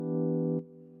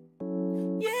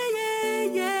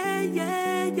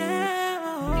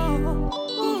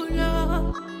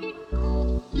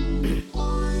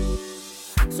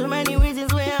many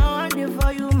reasons why I want it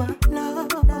for you, my love.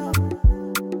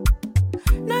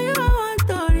 Now you want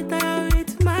to retire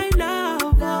with my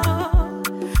love.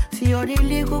 See all the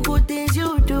little good things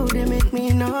you do, they make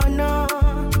me no.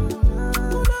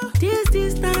 This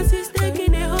distance is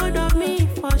taking a hold of me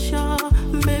for sure.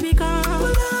 Baby,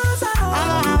 come.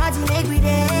 I'm hard to make me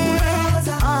there.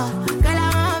 Girl, I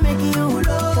wanna make you.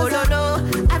 Oh, no.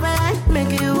 I like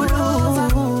make you. Oh,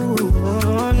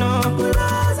 no.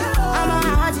 I'm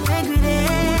hard to make me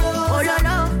there. Oh,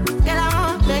 no. Girl, I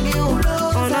wanna make you.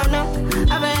 Oh, no.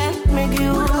 I like make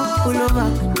you. Pull over.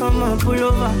 Come on, pull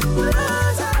over.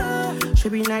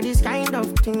 Should be not this kind of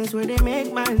things where they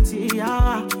make man see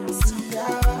ya.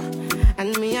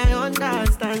 And me, I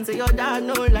understand, so your dad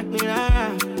know like me.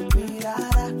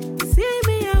 See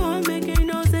me, I won't make you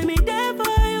know, say me there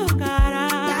for you, cara.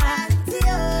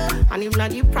 And if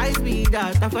not the price be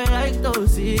that, I feel like to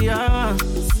see ya.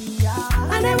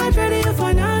 I never traded you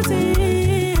for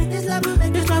nothing. This love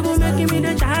will make me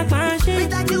the jack machine.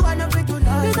 Without you, I don't break to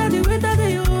love. Without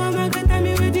you, I'm not gonna tell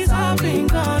me with this all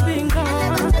bingo.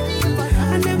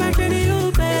 I never traded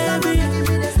you, baby.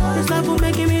 This love will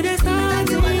make me the star.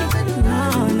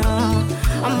 No.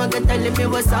 I'm gonna tell me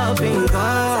what's up, bingo.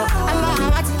 I'm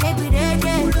a to make me there.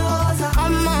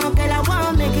 I'm a girl, I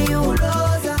wanna make you.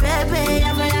 Baby, I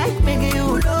feel like making you.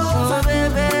 Oh,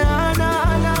 baby, oh, no.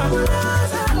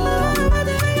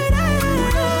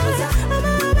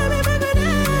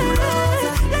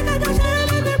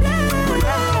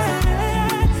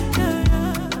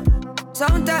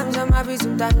 Sometimes I'm happy,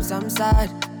 sometimes I'm sad.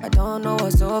 I don't know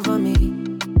what's over me.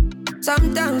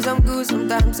 Sometimes I'm good,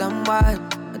 sometimes I'm wild.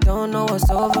 I don't know what's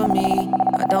over me.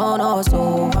 I don't know what's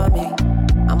over me.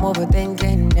 I'm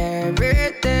overthinking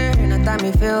everything. At time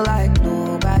me feel like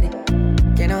nobody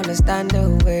can understand the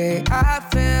way I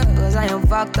feel. Cause I am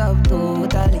fucked up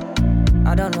totally.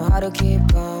 I don't know how to keep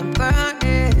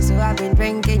company. So I've been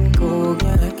drinking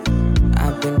cognac.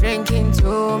 I've been drinking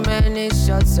too many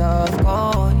shots of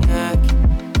cognac.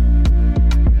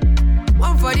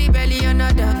 One for the belly,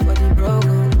 another for the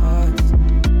broken heart.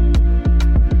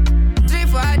 Three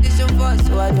for addition for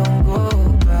so I don't go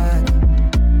back.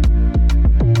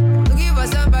 Looking for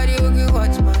somebody who can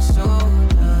watch my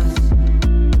shoulders.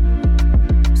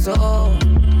 So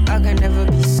I can never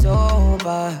be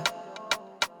sober.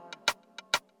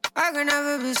 I can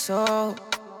never be so.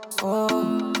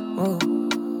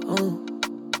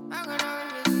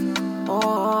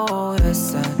 Oh,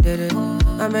 yes, I did it.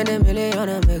 I made $1 million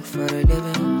I make for a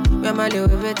living. Where my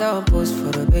little bit I'll post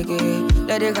for the biggie.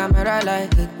 Let the camera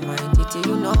like hit my titty,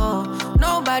 you know.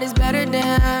 Nobody's better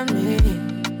than me.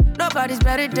 Nobody's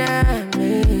better than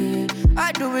me.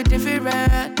 I do it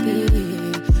differently.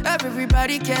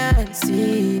 Everybody can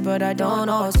see, but I don't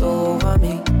know what's over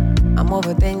me. I'm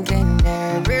overthinking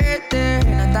everything.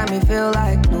 At time me feel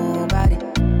like nobody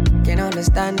can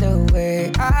understand the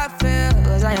way I feel.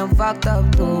 Cause I am fucked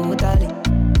up totally.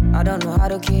 I don't know how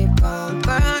to keep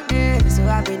company. So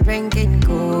I've been drinking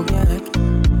cognac.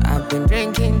 I've been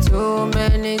drinking too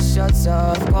many shots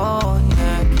of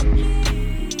cognac.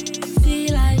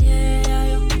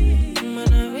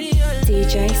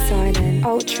 DJ Silent,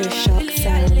 Ultra Shock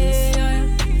Sounds.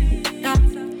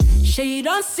 She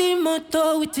don't see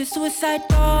motor with a suicide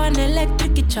door and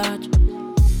electric charge.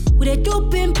 We they do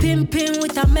pim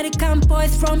with American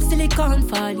boys from Silicon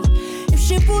Valley. If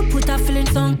she would put her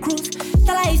feelings on cruise,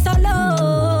 tell her it's all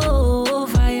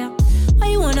over, yeah. Why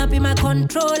you wanna be my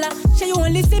controller? Say you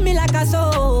only see me like a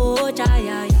soldier,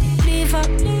 yeah. Leave her,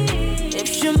 if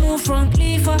she move from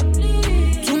Cleaver.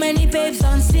 Too many babes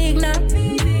on signal.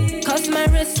 Cause my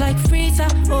wrist like freezer,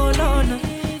 oh no.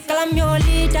 Girl, I'm your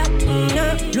leader,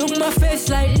 Look my face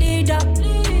like leader.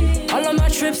 All of my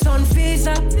trips on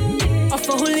visa. Off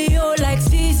for Julio like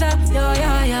Caesar,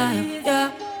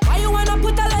 yeah. Why you wanna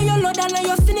put all of your load and all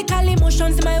your cynical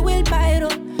emotions in my wheelbarrow?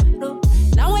 No.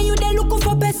 Now when you there looking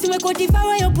for best, we go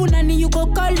devour your punani, you go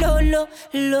call Lolo.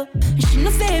 She no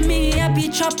say me, I be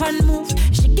chop and move.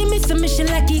 She give me submission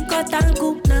like he got and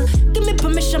go. Now give me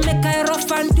permission, make I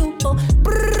rough and do. Oh,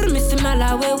 brrr, missy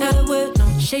mala, way.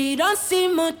 No. She don't see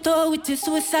motor with a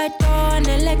suicide door and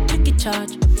electric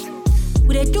charge.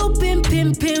 We they do pim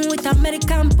with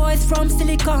American boys from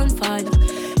Silicon Valley.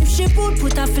 If she would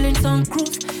put her feelings on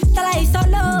cruise, tell her it's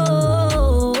all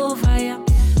over, yeah.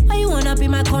 Why you wanna be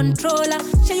my controller?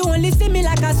 Say you only see me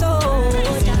like a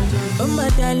soldier. Oh my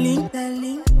darling,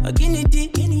 a guinea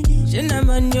pig, she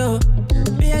never know.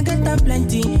 Me I get up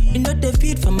plenty, you know the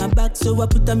feed for my back, so I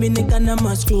put them in the can of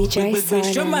my screw.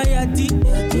 Show my yati,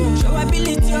 show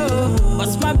ability, oh.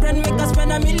 What's my brand make us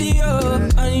spend $1 million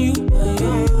on you?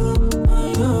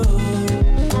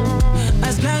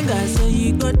 As long as say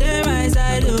you go there my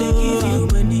side, oh. They give you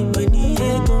money, money,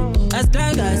 yeah, go. As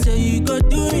long as say you go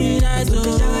do me nice, oh.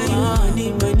 They shower you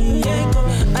money, money, yeah, go.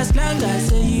 As long as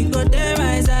say you go there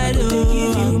my side, oh. They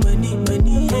give you money,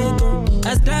 money, yeah, go.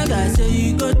 As long as say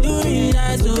you go do me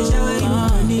nice, oh. They shower you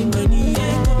money, money,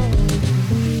 yeah, go.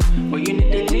 When you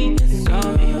need the lean,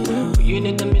 call me. When you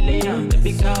need a million,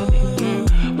 baby, call me.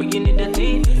 When you need the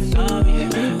lean, call me.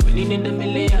 When you need a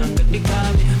million, baby,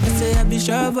 call me. I say I be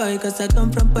sure boy, cause I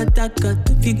come from Port Harcourt.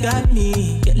 If you got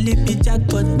me, get lippy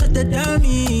jackpot, not the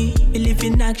dummy. Believe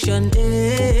in action,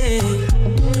 eh.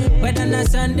 Whether on a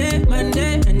Sunday,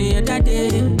 Monday, any other day,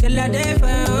 till I day for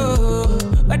you.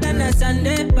 Whether on a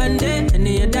Sunday, Monday,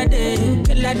 any other day,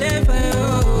 till I day for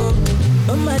you.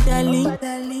 Oh my darling,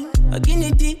 a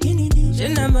guinea dee,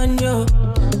 cinnamon yo.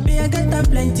 Me I get a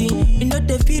plenty, you know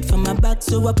the feed for my back,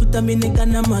 so I put them in a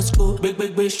Ghana Moscow.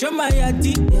 Big, show my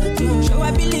yati, show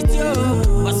ability yo.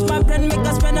 What's my brand make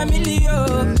us spend $1 million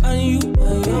on you?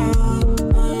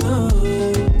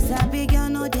 Sabi girl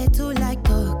no they too like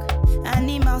talk.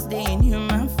 Animals they in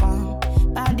human form.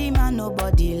 Body man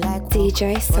nobody like walk.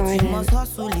 DJ But Silent. you must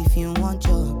hustle if you want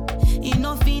job. You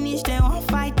no finish they won't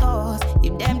fight us.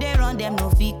 If them they run them no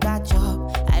fit catch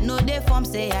up. I know they form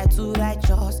say I too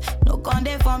righteous. No con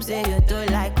they form say you too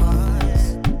like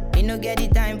us. Me no get the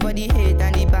time for the hate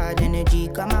and the bad energy.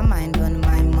 Got my mind on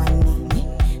my money.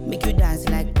 Make you dance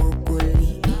like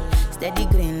broccoli. Steady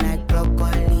green like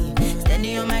broccoli.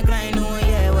 Steady on my grind, oh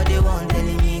yeah, what they want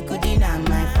telling me. Could deny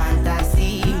my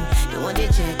fantasy. They want to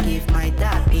check if my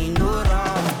tap ain't no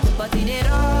wrong. But it they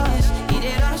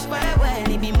rush well,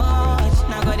 it be much.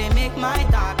 Now gotta make my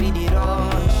tap it they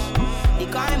rush. The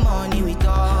kind of money we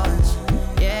touch,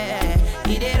 yeah.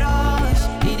 It they rush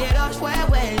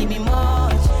well, it be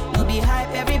much. No be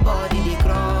hype, everybody they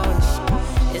crush.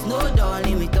 There's no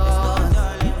darling with us.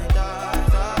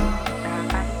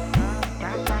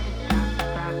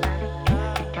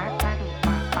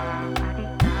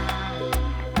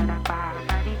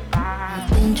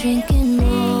 Been drinking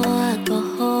more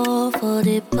alcohol for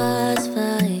the past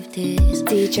 5 days. DJ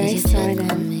Did you check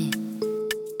Silent. on me?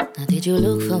 Now did you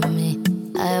look for me?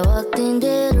 I walked in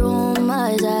the room,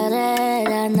 eyes are red,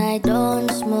 and I don't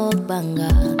smoke banga.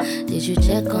 Did you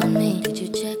check on me? Did you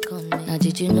check on me? Now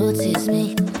did you notice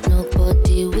me?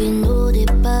 Nobody will know the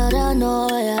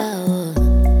paranoia. Oh.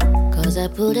 Cause I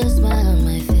put a smile on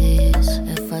my face,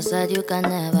 a facade you can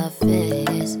never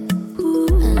face.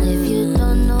 And if you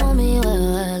don't know me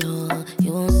well, oh,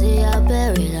 you won't see how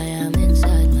buried I am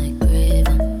inside my grave.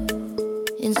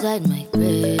 Inside my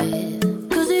grave.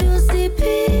 Cause you see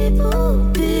people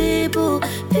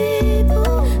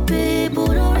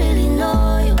don't really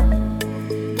know you.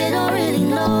 They don't really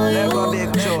know you.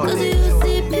 Cause you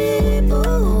see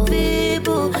people, they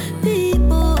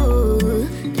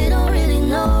don't really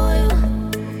know you.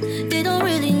 They don't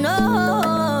really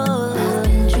know. I've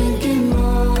been drinking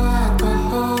more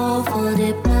alcohol for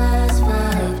the past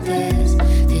 5 days.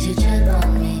 Did you check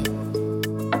on me?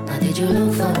 Or did you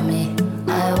look for me?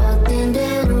 I walked in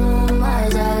the room,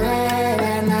 eyes are red,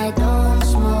 and I don't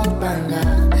smoke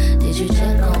banga. Did you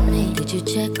check on me? Did you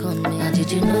check on me? Or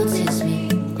did you notice me?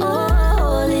 Oh,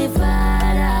 Holy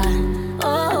Father,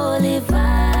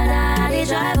 they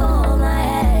drive on my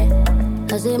head.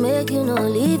 Cause they make you no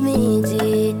leave me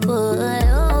deep. Oh,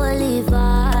 Holy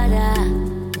Father,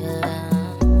 yeah.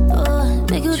 Oh,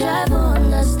 make you try to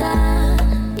understand.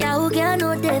 Yeah, who can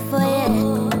no day for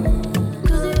you?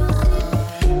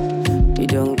 You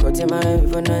don't cut in my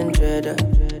iPhone 100.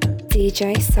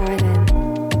 DJ Silent.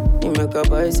 You make a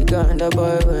bicycle and a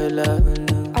boy well.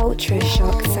 Ultra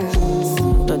shock sounds.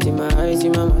 Not in my eyes,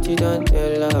 in my mouth, you don't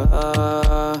tell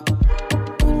her.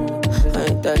 I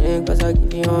ain't telling cause I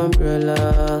give you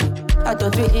umbrella. I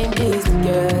thought we in this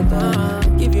together.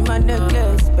 Give you my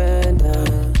necklace,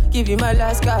 pendant. Give you my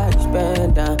last cash,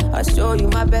 pendant. I show you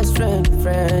my best friend.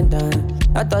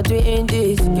 I thought we in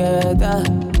this together.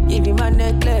 Give you my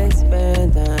necklace,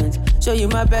 pendant. Show you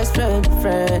my best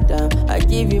friend. I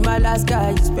give you my last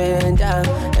cash, pendant.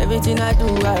 Everything I do,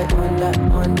 I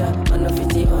under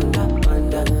 50, under.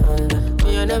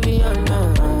 Me I never be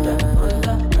under.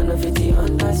 I know 50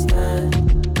 understand.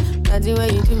 That's the way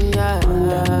you do me,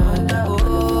 under.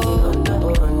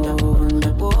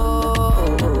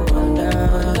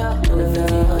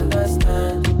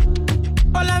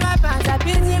 All of my fans are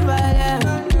busy for them.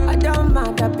 I don't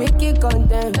mind, I pick it on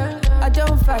them. I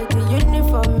don't fight the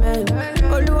uniform man.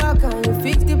 Oluwa, can you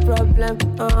fix the problem?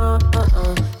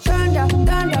 Thunder,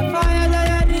 fire,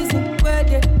 the reason where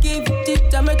they give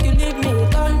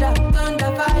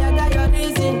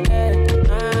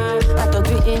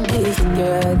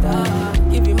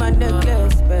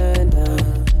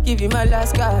my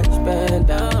last cash spent.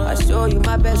 I show you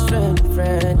my best friend.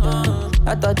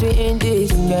 I thought we in this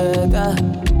together.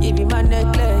 Give you my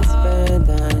necklace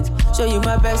pendant. Show you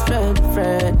my best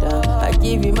friend. I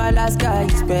give you my last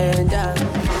cash spent.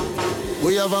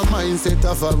 We have a mindset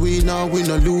of a winner, we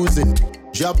no losing.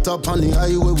 Dropped up on the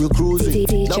highway, we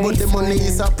cruising. Double the money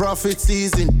is a profit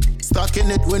season. Stacking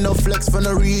it with no flex for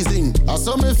no reason. I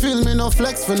saw me feel me no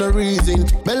flex for no reason.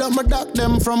 Bell up my doc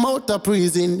them from outer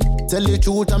prison. Tell you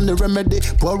truth, I'm the remedy.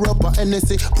 Pour up a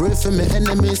NSC, pray for me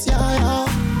enemies, yeah.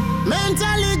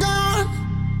 Mentally gone,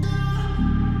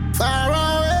 far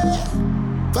away,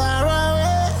 far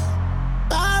away,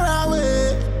 far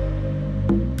away.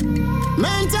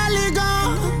 Mentally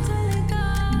gone,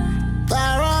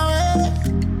 far away,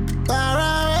 far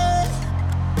away,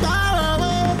 far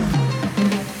away.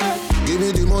 Give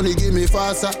me the money, give me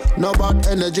faster. No bad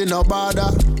energy, no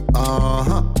bother.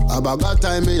 About that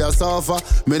time me a suffer.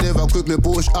 Me never quit, me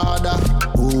push harder.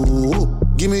 Ooh.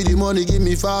 Give me the money, give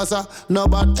me faster. No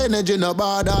bad energy, no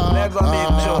bother.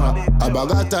 About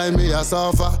that time me a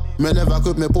suffer. Me never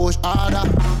quit, me push harder.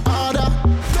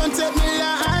 Don't take me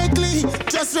lightly,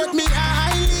 just let me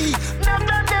highly.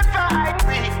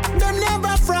 Them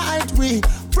never fright me.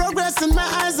 Progress in my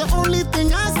eyes, the only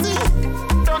thing I see.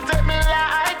 Don't take me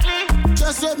lightly,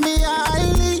 just let me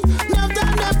highly.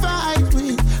 Never fight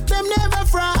me. Them never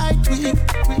fright me.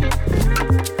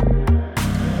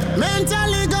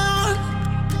 Mentally gone,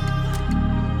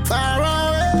 far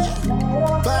away,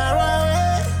 far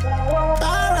away,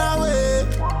 far away.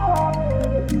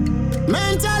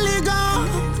 Mentally gone,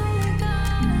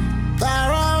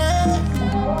 far away,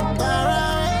 far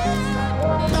away,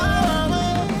 far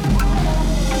away.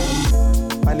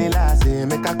 Vanilla say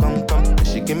make a come.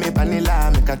 She give me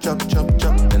vanilla, make a chop.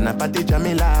 Then I party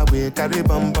Jamila, we carry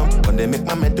bum. When they make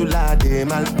my medulla, they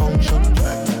malfunction.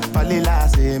 Vanilla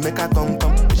say make a come.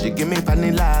 She give me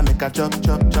vanilla, make a chop.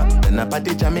 Then I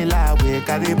party Jamila, we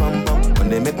carry bum. When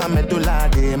they make my medulla,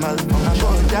 they malfunction.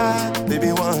 Want ya,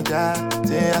 baby want ya.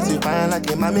 Say as you fine like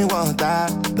a mommy want ya.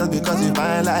 Just because you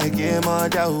fine like a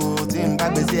moja, oh. Team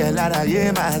back me say a lot of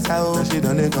yeah, my soul. She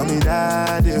don't call me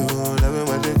daddy, oh. Love me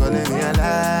when she calling me a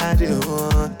laddie,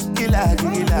 oh. Gila,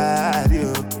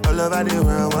 all over the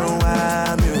world, one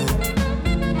wham you.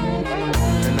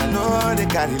 And I know they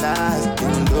carry last,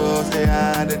 even though say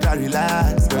I they try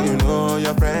relax. Girl, you know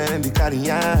your friend, they carry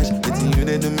ash. The thing you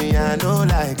they do me, I know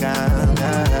like I'm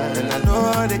yeah. And I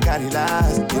know they carry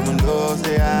last, even though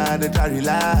say I they try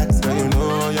relax. Girl, you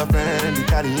know your friend, they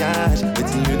carry ash. The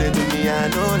thing you they do me, I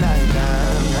know like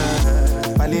I'm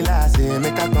yeah. Vanilla say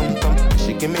make a come.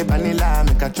 She give me vanilla,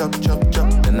 make a chop.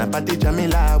 Then I party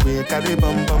Jamila, we carry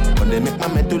bum. When they make my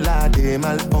medulla, they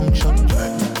malfunction.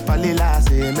 Vanilla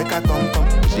say make a come.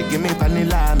 She give me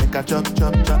vanilla, make a chop.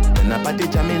 Then I party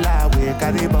Jamila, we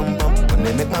carry bum. When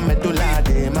they make my medulla,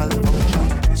 they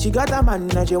malfunction. She got a man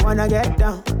and she wanna get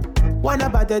down. Wanna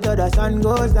party till the sun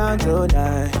goes down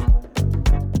tonight.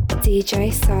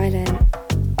 DJ Silent.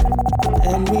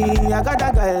 And me, I got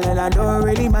a girl and I don't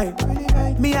really mind.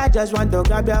 Me, I just want to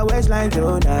grab your waistline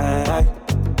tonight.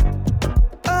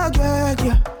 Oh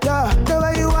yeah. The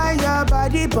way you want your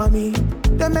body for me,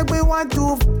 they make me want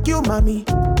to fuck you, mommy.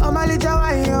 I'm a little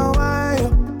wine.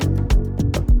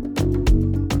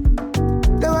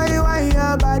 The way you want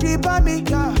your body for me,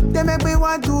 they make me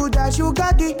want to dash you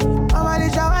cocky. I'm a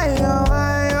little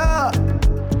wine.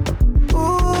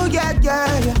 Ooh yeah.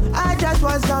 I just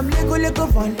want some little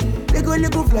fun.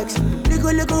 Little flex,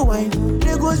 little wine,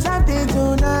 little something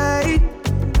tonight.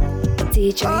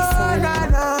 DJ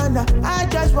Silent. No. I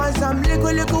just want some little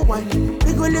wine,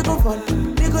 little fun,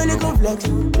 little flex,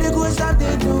 little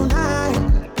something tonight.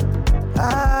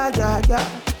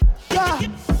 Yeah.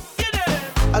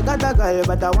 I got a girl,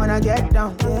 but I wanna get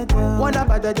down. Wanna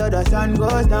party till the sun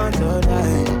goes down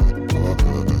tonight.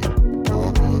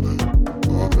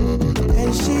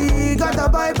 And she got a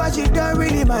boy, but she don't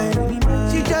really mind.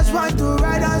 She just want to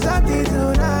ride on something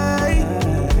tonight.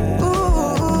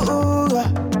 Ooh.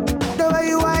 The way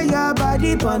you want your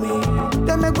body for me,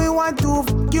 they make me want to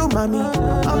fuck you, mommy.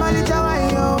 I'm a little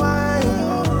wine.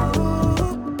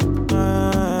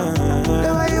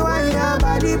 The way you want your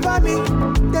body for me,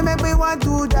 they make me want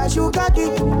to dash you cocky.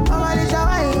 I'm a little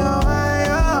wine.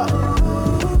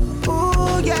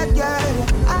 Ooh, yeah.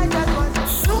 I just want to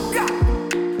suka.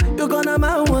 You gonna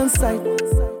my one side.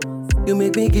 You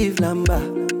make me give number.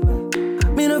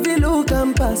 Me no feel look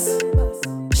and pass.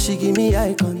 She give me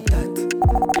eye contact.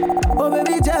 Oh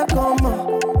baby, Jack, come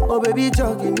on. Oh baby,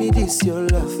 Jack, give me this your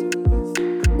love.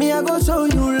 Me I go show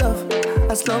you love.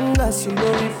 As long as you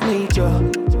know with me,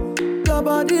 Joe. Your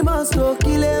body must go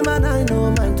kill him, and I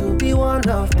know mine to be one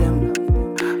of them.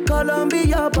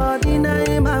 Columbia body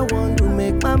name I want to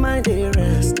make my mind a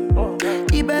rest.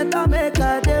 You better make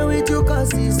a day with you,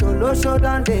 cause it's solo show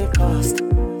than they cost.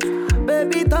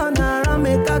 Baby turn around,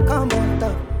 make a come on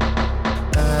top.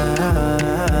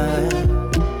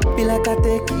 Feel like I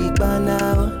take it by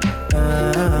now.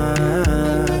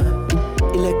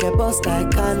 You like a boss like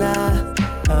Kana.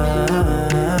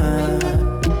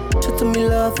 Show to me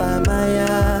love,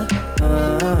 Amaya.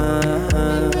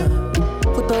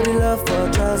 Put all the love for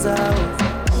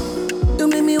trousers. You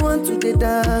make me want to the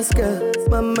dance, girl.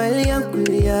 Mama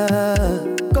Liankulia.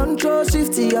 Control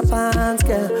shift to your pants,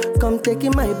 girl. Come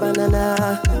taking my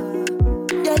banana.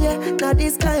 Yeah, now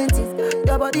this kind thing.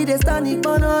 Your body they standing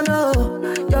banana.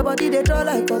 Your body they draw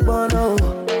like a bono.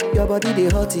 Your body they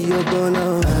hot to your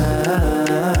bono.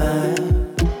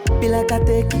 Feel like I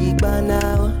take it by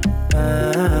now.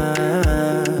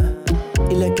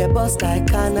 You like a boss like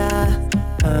Kana.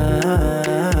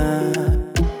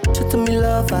 Show to me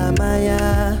love,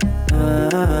 Amaya.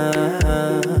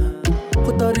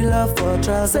 Put all the love for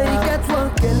trust. Say you get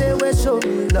one kele we show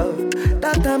me love.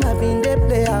 That time I been they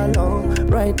play along.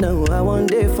 Right now I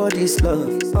want day for this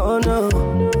love. Oh no,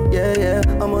 yeah.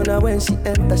 I'm on her when she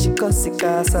enter, she cause it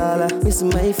casala. Miss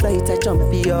my flight, I jump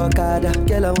in your car.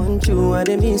 Girl, I want you, I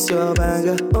miss your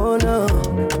banger. Oh no,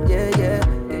 yeah.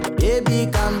 Baby,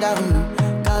 calm down.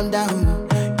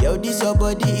 Yo, this your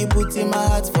body, it puts in my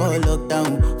heart for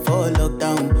lockdown, oh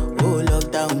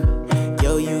lockdown.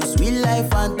 Yo, you sweet life,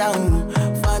 phantom.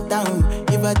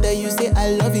 If I tell you say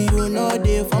I love you, you know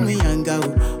they for me young girl,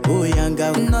 oh young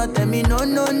girl. No tell me no,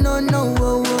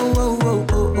 oh.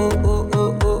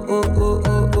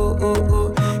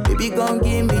 Baby, gon'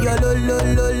 give me your lo.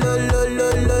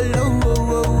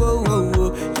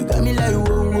 You got me like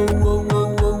whoa.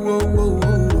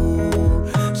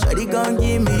 Shawty gon'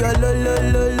 give me your lo.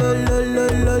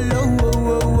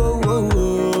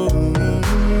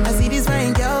 I see this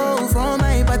fine girl from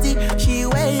my party, she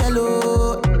wear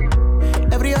yellow.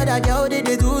 Every other girl they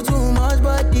do too much,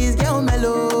 but this girl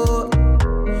mellow.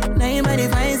 Now in my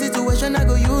fine situation, I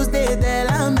go use they tell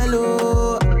I'm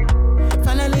mellow.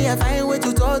 Finally I find way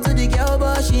to talk to the girl,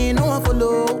 but she ain't no one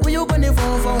follow. Who you gonna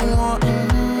phone for one?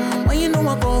 When you know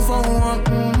I come for one,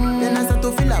 then I start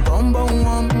to feel a bum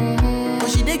one. But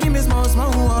she dey give me small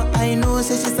one. I know,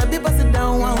 say she's a bit pass it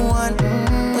down one.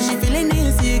 But she feeling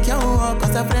insecure,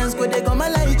 cause her friends could they go my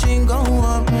light ring go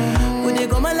on. Could they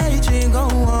go my light ring go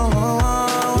on.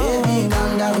 Baby,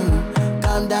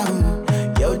 calm down.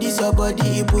 Yo, this your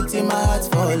body, it puts in my heart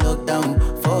for lockdown,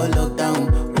 oh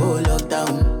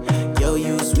lockdown. Yo,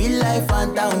 you sweet life,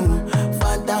 phantom.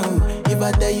 If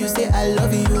I tell you say I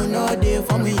love you, you know they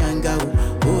for me young girl,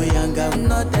 oh young girl.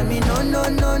 No tell me no.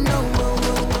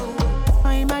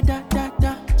 I'm a da.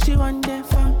 She want the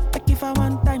fun. Like if I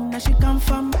want time, now she come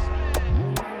from.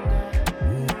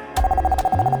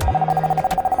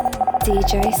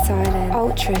 DJ Silent,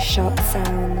 Ultra Shock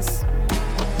Sounds.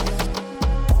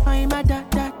 I'm a da.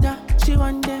 She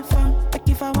want the fun. Like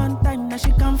if I want time, now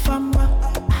she come from.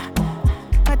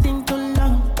 I think too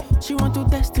long. She want to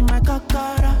test in my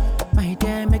cockara. My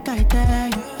dear, make I tell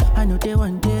you. I know they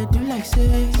want day do like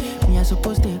say. Me I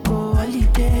supposed to go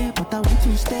holiday, but I want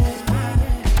to stay.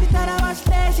 She thought I was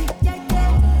lazy.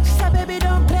 She said, baby,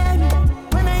 don't play me.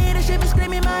 When I hear the shit, be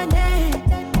screaming my name.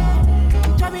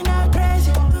 Driving her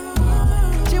crazy.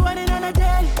 She want it on a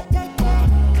daily.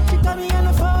 She call me on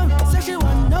the phone. Say she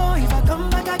want to know if I come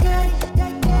back again.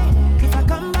 If I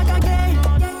come back again,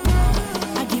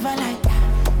 I give her like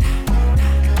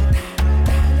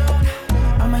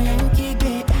I'm a Yankee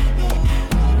girl.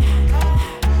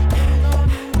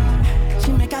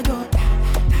 She make her go.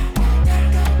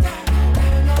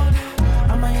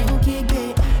 I'm a Yankee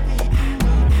girl.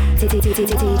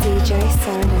 DJ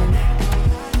Simon.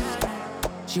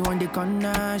 She want the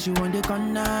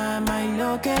corner, my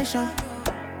location.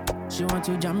 She want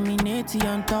to jam me natty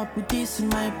on top with this in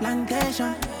my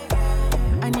plantation.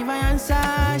 And if I answer,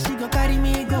 she go carry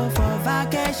me go for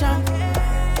vacation.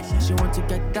 She want to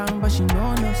get down, but she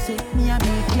no say me I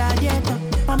be gladiator.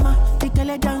 Mama, the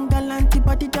girl down galant,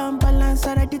 body down balance,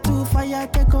 already too fire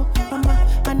take-o.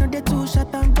 Mama, I know they too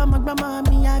shut down, grandma,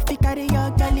 me I fi carry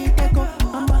your galley take-o.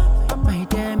 Mama, my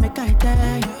dear, make I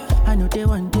tell you, I know they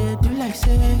want day do like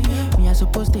say me I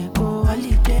supposed to go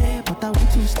holiday, but I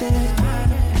want to stay.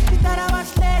 She thought I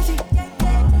was lazy.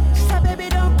 She said, baby,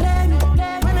 don't play me.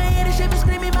 When I hear the shit, be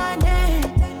screaming my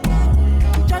name.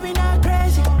 Driving her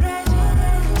crazy.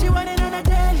 She want it on a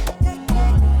daily.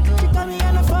 She call me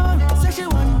on the phone. Say she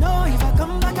want to know if I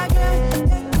come back again.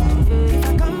 If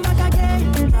I come back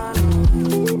again.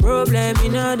 Problem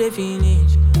in all the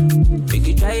finish. We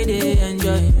could try to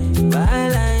enjoy.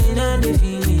 While I in all the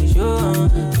finish. show.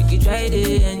 Make you try to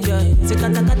enjoy. Say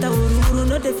kata kata uru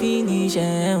not the finish.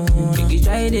 Make you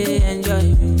try to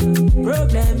enjoy.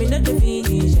 Problem is not the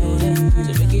finish.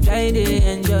 So make you try to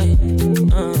enjoy.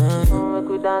 Make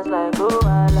you dance like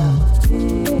Luala,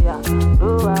 yeah,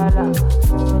 Luala.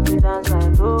 Make you dance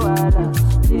like Luala,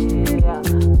 yeah,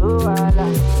 Luala.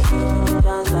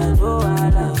 Dance like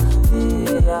Luala,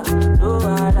 yeah,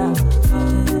 Luala.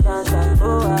 Dance like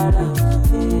Luala,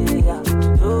 yeah,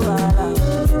 Luala.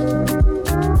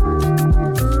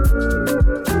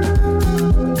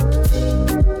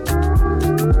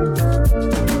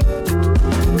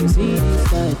 You see this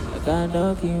life, I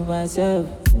cannot keep myself.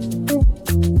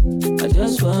 I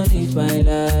just want to live my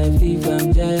life if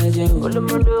I'm judging. I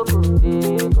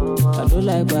don't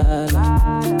like bad. I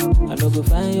don't go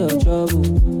find your trouble.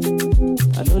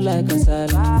 I don't like a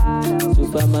salad. So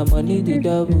far my money the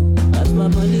double. As my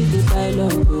money the pile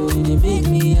up, it make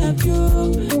me happy.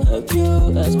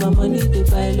 As my money the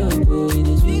pile up,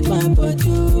 it sweet my butt.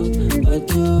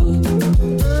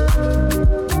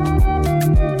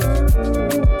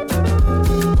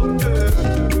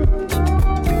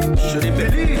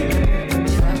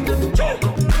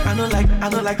 I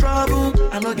don't like trouble.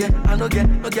 I don't get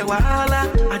wahala.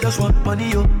 I just want money,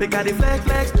 yo. Make I the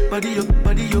flex, body yo,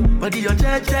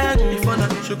 check. If I not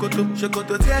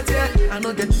shokoto, tear. I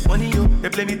don't get money, yo. They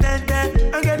play me 10.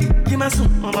 I get it, give my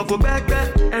son, I'ma go back.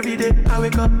 Every day I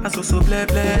wake up, I so play.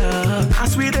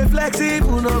 As we the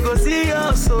flexible, no go see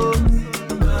us so.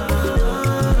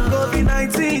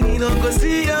 COVID-19, no go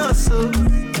see us so.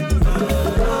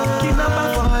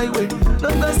 Kidnapper for highway, no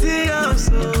go see us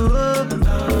so.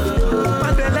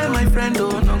 My friend,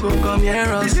 oh, no go come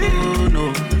here also,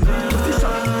 no.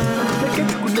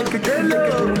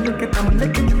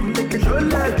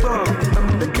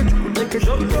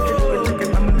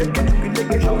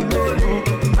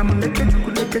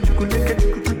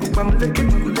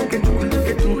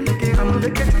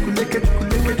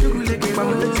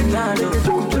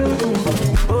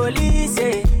 Police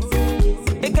say,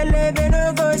 they can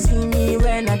never go see me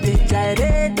when I did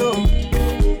gyrate.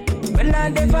 When I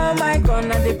dey for my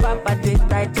corner, the papa dey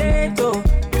tight to.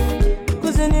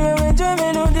 Cause anyway when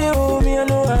German no dey home, you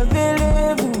know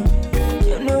available.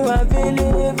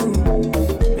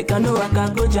 Make I know I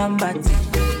can go jam party.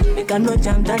 Make I know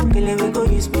jam that killer we go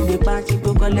use me the party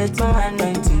to collect my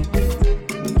anointing.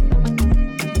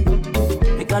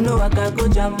 Make I know I can go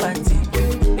jam party.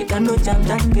 Make I know jam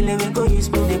that killer we go use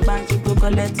me the party to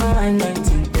collect my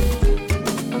anointing.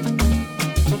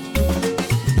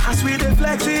 As we the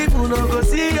flexible, no go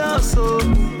see us so.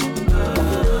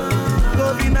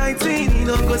 COVID-19,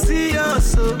 no go see us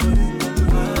so.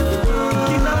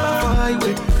 Kidnapper for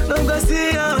highway, no go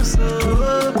see us so.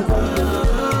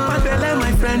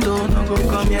 My friend, oh, no go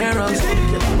come here us.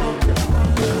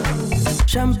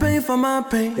 Champagne for my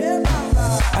pain,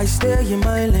 I stay in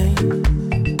my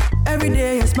lane. Every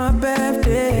day is my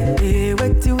birthday,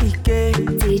 wait till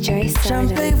weekend. DJ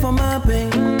Champagne for my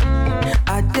pain,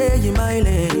 I stay in my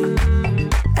lane.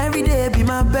 Every day be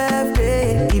my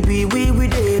birthday, it be we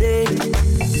did it.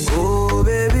 Oh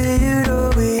baby, you know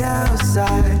we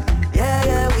outside.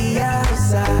 Yeah, we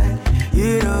outside.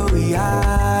 You know we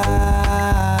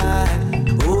high.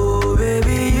 Oh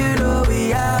baby, you know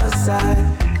we outside.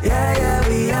 Yeah,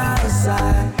 we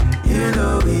outside. You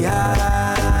know we high.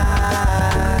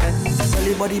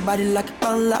 Body like a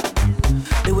panda.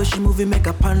 The way she move it make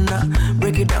a panda.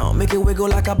 Break it down, make it wiggle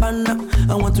like a panda.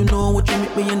 I want to know what you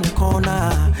make me in the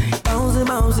corner. Bouncy,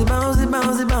 bouncy, bouncy,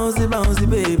 bouncy, bouncy, bouncy,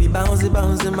 baby. Bouncy,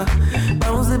 bouncy, ma.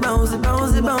 Bouncy, bouncy,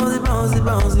 bouncy, bouncy, bouncy,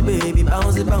 bouncy, baby.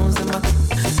 Bouncy, bouncy, ma.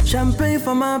 Champagne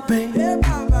for my pain,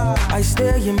 I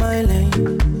stay in my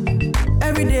lane.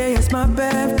 Every day is my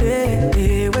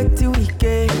birthday, wait till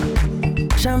weekend.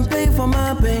 Champagne for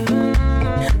my pain,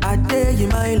 I stay in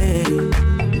my lane.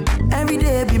 Every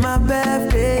day be my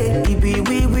birthday, it be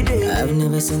we day. I've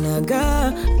never seen a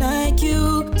girl like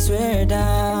you. Swear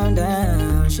down.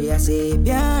 She a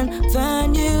Sabian,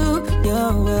 find you,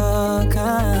 you're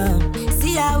welcome.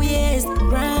 See how we is,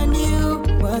 brand new.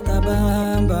 What a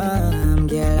bam bam,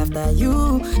 girl after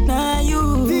you, now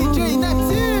you. DJ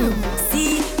next year.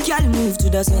 See, girl move to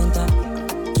the center.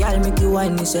 Girl make you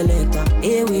whine me selector.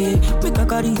 Hey we can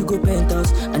carry you go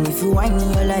penthouse. And if you whine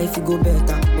in your life you go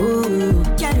better.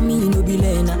 Oh, carry me no be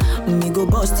lena. Me go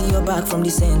bust to your back from the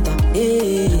center.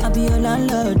 Hey, I be your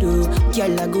landlord, oh.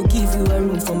 Girl, I go give you a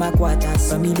room for my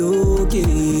quarters. For me,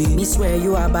 okay. Me swear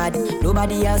you are bad.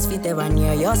 Nobody else fit ever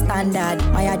near your standard.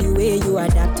 My the way you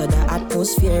adapt to the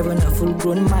atmosphere when a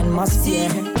full-grown man must fear.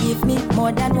 Give me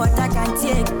more than what I can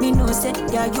take. Me know say,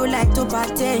 yeah, you like to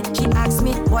party. She asked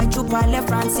me, why you parle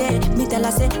français? Me tell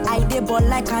her say, I dey ball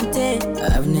like Kante.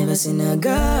 I've never seen a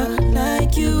girl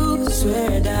like you.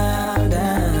 Swear down,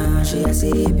 down. She a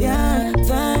say,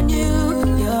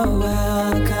 bienvenue, you're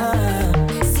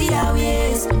welcome. See how he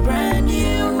is, brand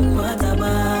new. What a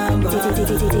bamba.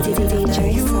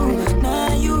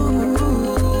 Now you.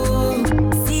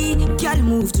 See, girl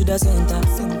move to the center.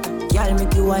 Girl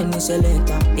make you whine and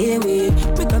selector. Hey wait,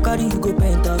 make a carry you go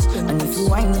penthouse. And if you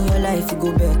whine in your life you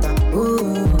go better. Oh,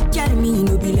 girl me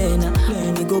no be learner.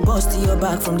 Me go bust to your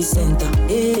back from the center.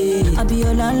 Hey, I be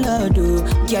your landlord, oh.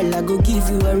 Girl I go give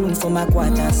you a room for my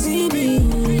quarters.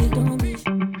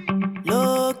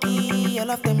 Low key,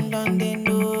 all of them done they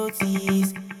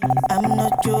notice. I'm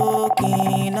not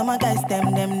joking, all my guys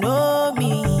them know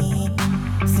me.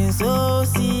 Since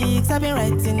 06, I've been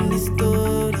writing this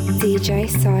story. DJ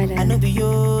Silent. I know be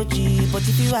OG, but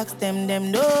if you ask them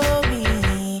know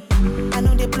me. I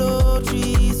know they blow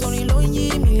trees, only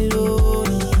lonely me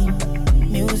lonely.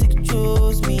 Music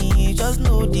chose me, just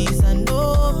know this and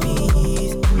know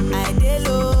peace. I dey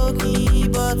low key,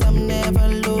 but I'm never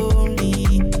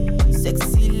lonely.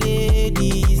 Sexy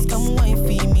ladies, come wine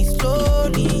for me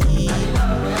slowly.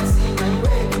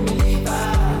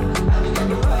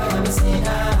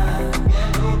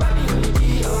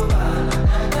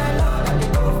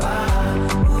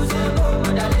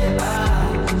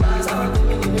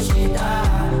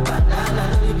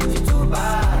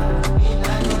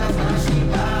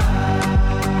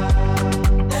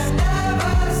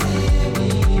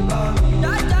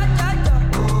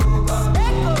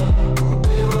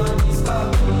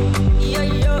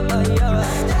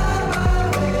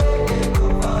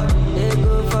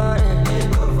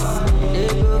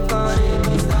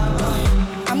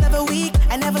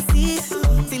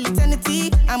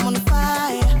 I'm on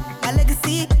fire, my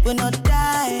legacy will not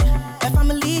die. My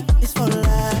family is for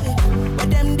life. But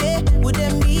them day, would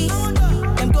them be?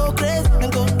 Them go crazy, them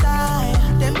go die.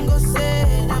 Them go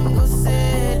say,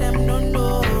 them don't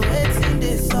know. It's in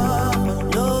this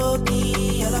song. Low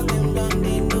key, all of them done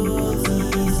they know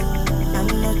this. I'm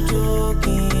not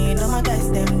joking, all my guys,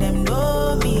 them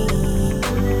know me.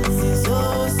 Since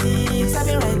 06, I've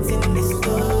been writing this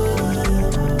story.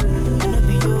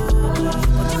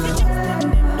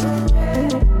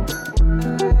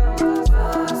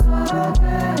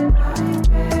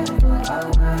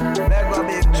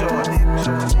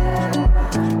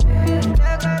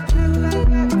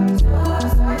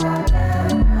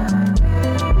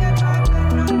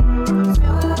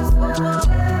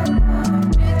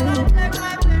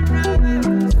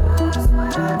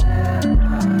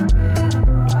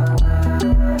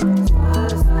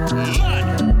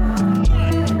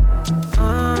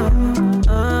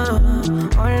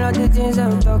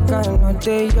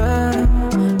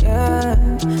 Yeah.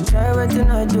 Try everything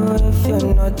I do if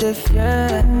you're not the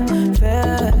fair.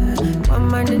 One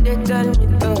man they tell me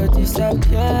to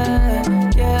disappear.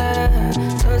 Yeah.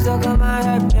 So come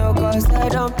and help me, cause I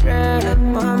don't pray.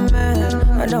 My man,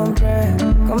 I don't pray.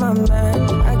 Come on, man,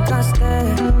 I can't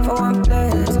stay for one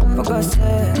place. For God's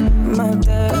sake, my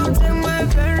day. Don't take my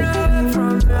pain away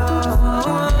from you.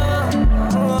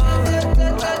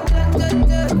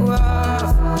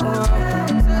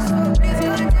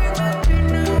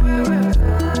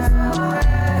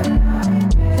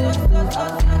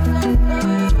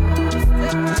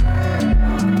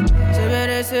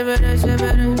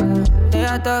 They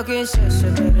are talking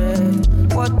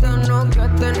shit, what them no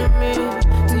getting me?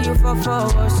 See you for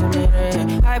what's in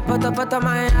it. I put up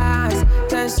my eyes,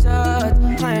 10 shots,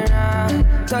 my right,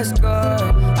 that's good.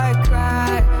 I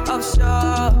cry,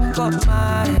 offshore, got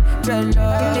my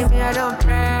dreadlocks. Leave me, I don't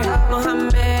pray,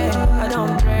 Mohammed, I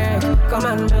don't pray. Come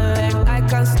on, man, I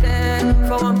can't stay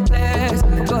for one place.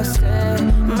 Go stay,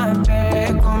 my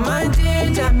bed, come and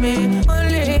ginger me.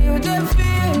 Only you that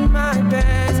feel my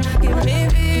best. Give me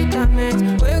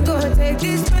vitamins, we're gonna take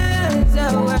these pains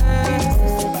away.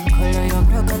 Color your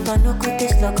broken, don't look at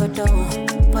this logo door.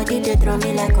 Body they draw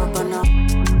me like a bono.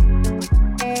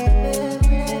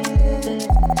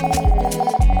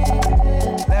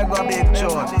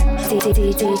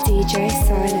 DJ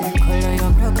Silent. Color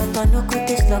your broken, don't look at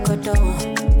this logo door.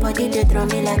 Body they draw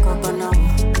me like a bono.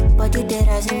 Body they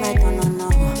rising, I don't know.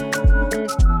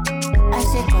 I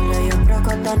say color your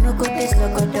broken, don't look at this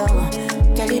logo door.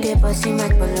 Jelly they bossy my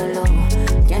pololo.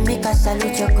 Can make a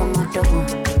salute your comodo.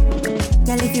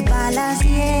 Girl, if you balance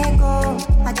Diego,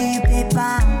 I give you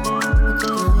paper.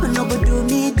 No go do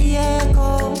me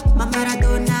Diego, my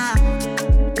Maradona.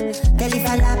 Girl, if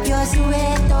I lap your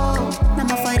sueto, na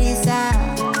ma farisa.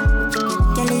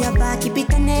 Girl, your back keep it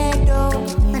canedo,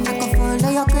 and I can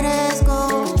follow your cresco,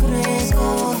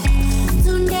 cresco.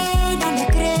 Tunde dan the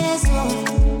cresco,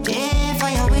 pay for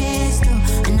your waist,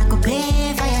 and I can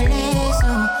pay for your lace, a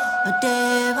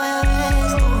day for your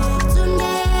waist.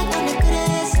 Tunde dan the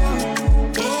cresco,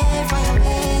 pay for your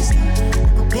waist, I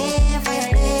can pay for your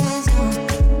lace,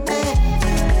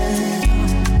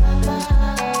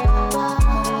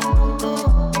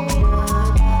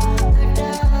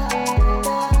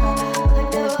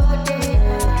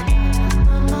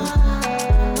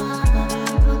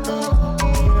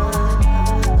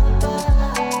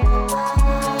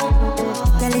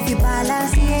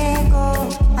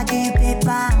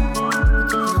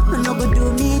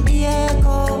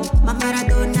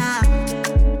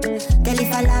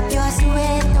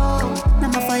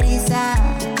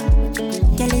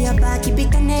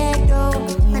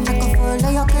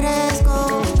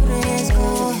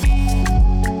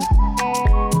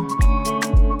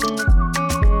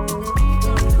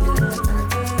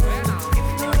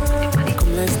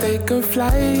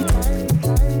 flight.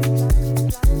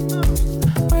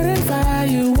 Wherever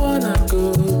you wanna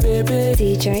go, baby.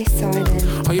 DJ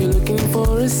Silent. Are you looking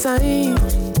for a sign?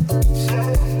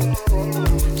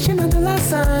 She know the last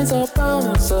signs of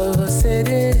bounce, so say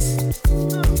this.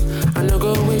 I no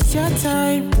go waste your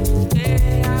time.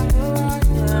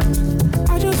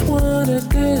 I just want a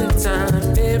good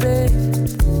time, baby.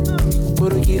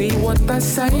 But you what I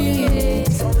say.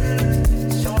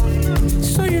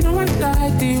 So you know I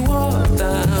like the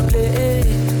water play.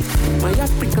 My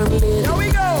African lady. Here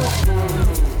we go.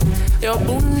 Your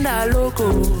bunda loco,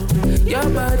 your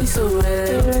body so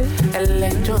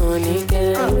electronic,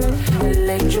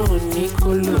 electronic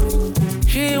color.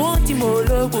 She want him all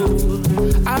logo,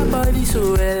 our body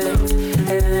so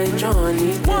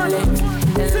electronic,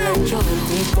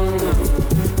 electronic color.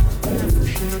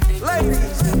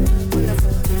 Ladies,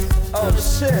 oh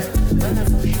shit.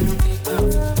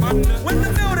 When the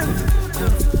building.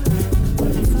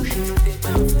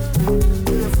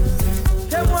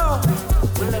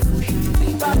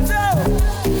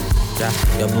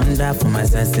 Your bunda for my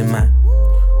sensima.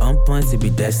 On point to be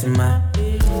decima.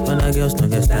 Other girls no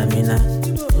get stamina.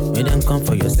 We don't come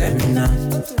for your seminar.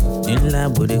 In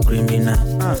lab with the criminal.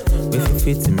 If you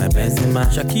fit in my benzema.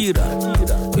 Shakira,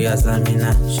 we are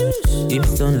Samina.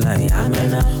 If don't like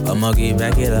Amena, I'ma give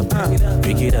back it up.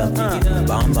 Pick it up.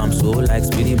 Bam bam so like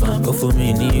speedy bump. Go for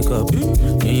me, need cup.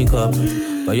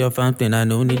 For your fountain, I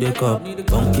don't need a cup.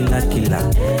 Bone killer,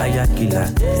 fire killer,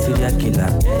 serial killer,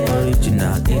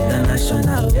 original,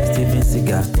 international, Steven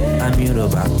Seagal, I'm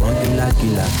Yoruba, bone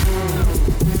killer.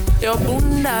 Your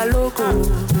bunda loco,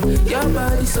 your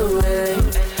body so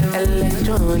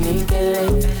electronic,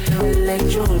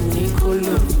 electronic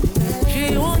color.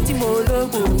 She want him all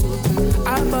logo,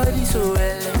 our body so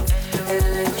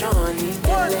electronic,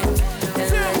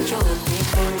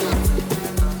 electronic color.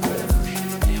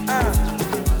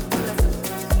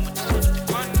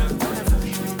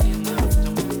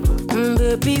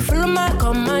 Baby, follow my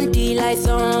command, like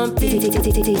some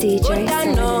DJ. Put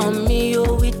down on me, you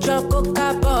with your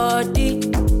coca body.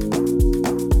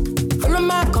 Follow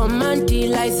my command,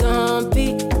 like some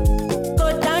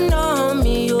Go down on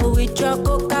me, you with your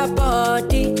coca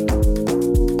body.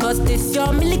 Cause this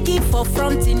your milky for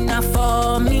front enough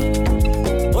for me.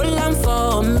 Hold on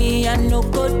for me, I no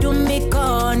go to me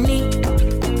corny.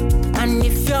 And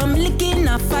if you're milky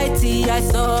na fighty, I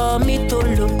saw me to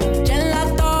look.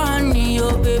 Gelato.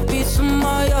 Oh baby,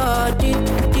 smile, deep.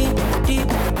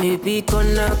 Baby,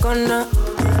 gonna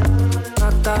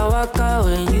waka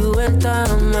when you enter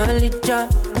my licha.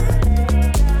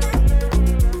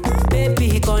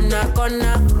 Baby, gonna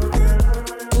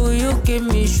will you give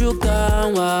me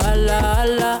sugar,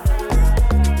 wala.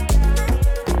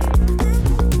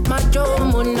 Macho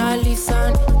Mona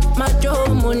Lisa,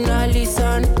 Macho Mona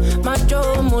Lisa,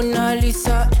 Macho Mona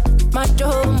Lisa,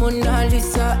 Macho Mona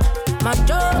Lisa.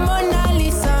 Macho Mona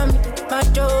Lisa,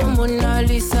 Macho Mona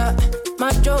Lisa,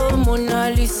 Macho Mona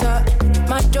Lisa,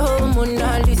 Macho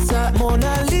Mona Lisa.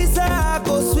 Mona Lisa, I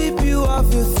go sweep you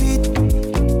off your feet.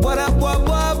 What up,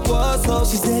 so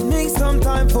she said make some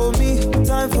time for me,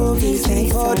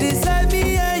 For this let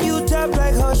me and you tap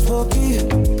like hush for me.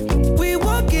 We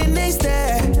walking next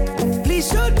there, please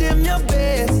show them your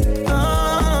best.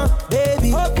 Baby,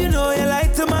 hope you know you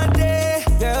like to my day.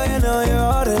 Girl, you know you're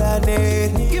all that I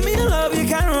need. Give me the love, you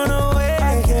can't run away.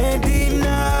 I can't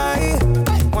deny.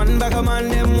 One back of man,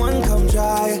 them one come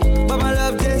try. But my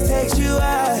love just takes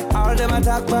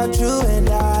talk about you and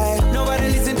I. Nobody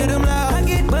listen to them loud. I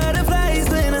get butterflies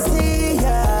when I see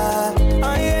ya.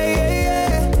 Oh yeah, yeah,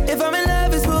 yeah. If I'm in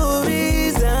love, it's for a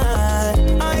reason.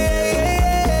 Oh yeah,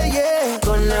 yeah, yeah, yeah.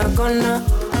 Gonna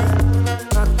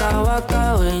waka waka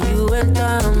when you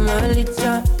enter my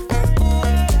licha.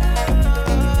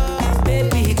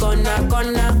 Baby, gonna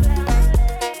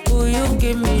will you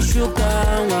give me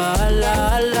sugar?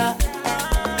 Wala.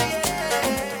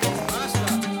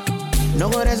 No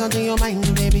go rest until your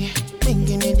mind, baby.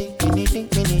 Thinking it.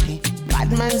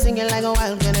 Bad man singing like a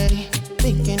wild Kennedy.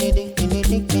 Thinking it.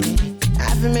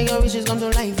 I feel make your wishes come to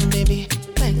life, baby.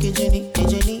 Like a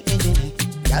genie.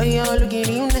 Girl, you're looking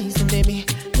real nice, baby.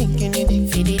 Thinking it,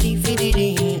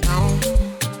 fiddy.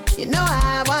 You know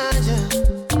I want you.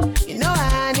 You know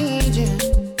I need you.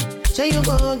 So you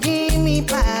go give me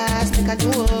pass, think I do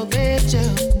a great you.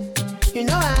 You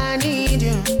know I need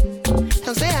you.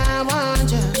 Don't say I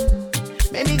want you.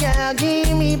 Baby girl,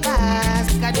 give me pass,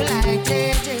 think I do like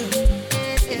JJ.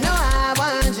 You know I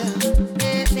want you.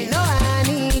 You know I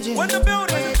need you.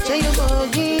 So you go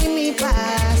give me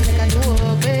pass, think I do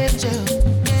a great you.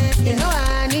 You know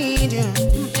I need you.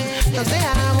 Don't say I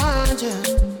want you.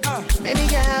 Baby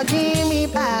girl, give me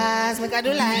pass, make I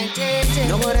do like JJ.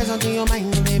 No go rest until your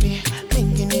mind, baby.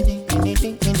 Thinking it.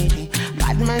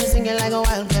 Bad man singing like a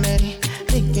wild Kennedy.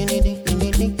 Thinking it.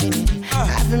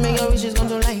 I feel make your wishes come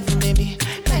to life, baby.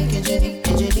 Like a jelly.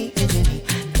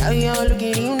 Girl, you're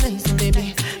looking real nice,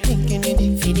 baby. Thinking it,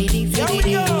 fiddy. You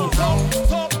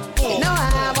know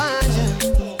I want you.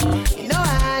 You know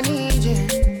I need you.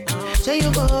 So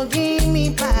you go give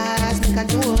me pass, make I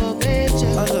do a great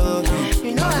job.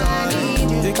 You know I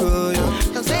need you.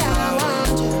 Don't say I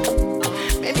want you.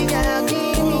 Baby girl,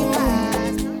 give me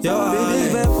pass. Baby,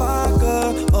 ik ben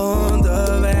vaker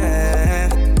onderweg,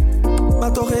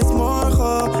 maar toch is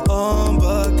morgen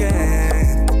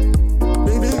onbekend.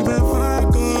 Baby, ik ben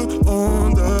vaker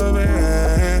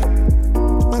onderweg,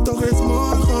 maar toch is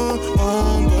morgen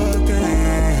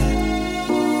onbekend.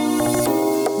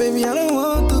 Baby, I don't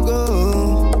want to go.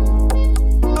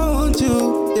 I want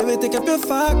you. Je weet, ik heb je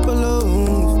vaak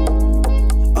beloofd.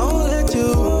 I won't let you.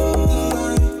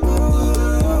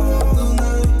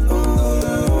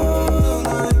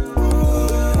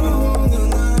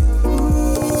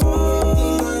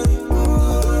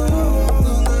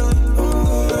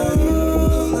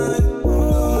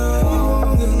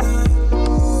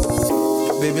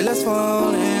 Baby, let's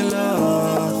fall in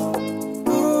love.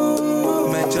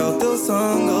 Met jou till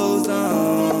sun goes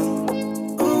down.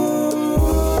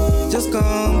 Just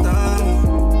calm down.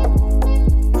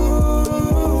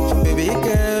 Baby, ik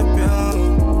heb jou.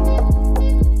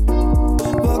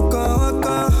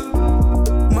 Waka,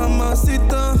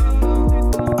 mamacita.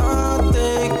 I'll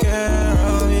take care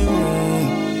of you.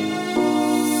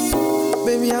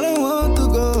 Baby, I don't want to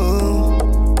go.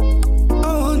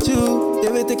 I want you. Je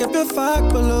weet, ik heb je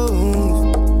vaak beloofd.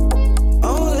 I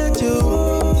won't let you.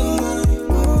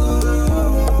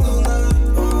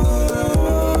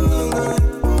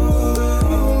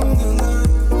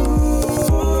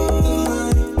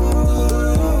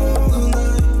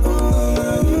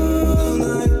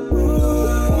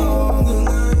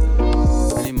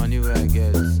 Any money where I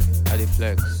get, I dey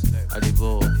flex, I dey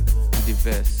ball, I dey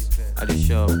vest, I dey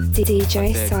shop. DJ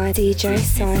Fly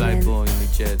Silent. boy in the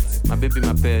jet. My baby,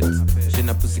 my pet, she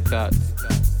na pussycat.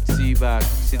 See you back,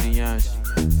 see the yansh.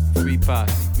 Free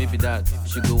pass, maybe that.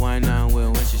 She go wine and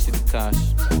well when she see the cash.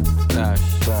 Cash,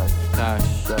 go, cash.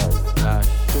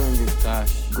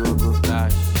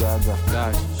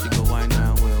 She go wine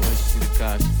and well when she see the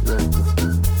cash.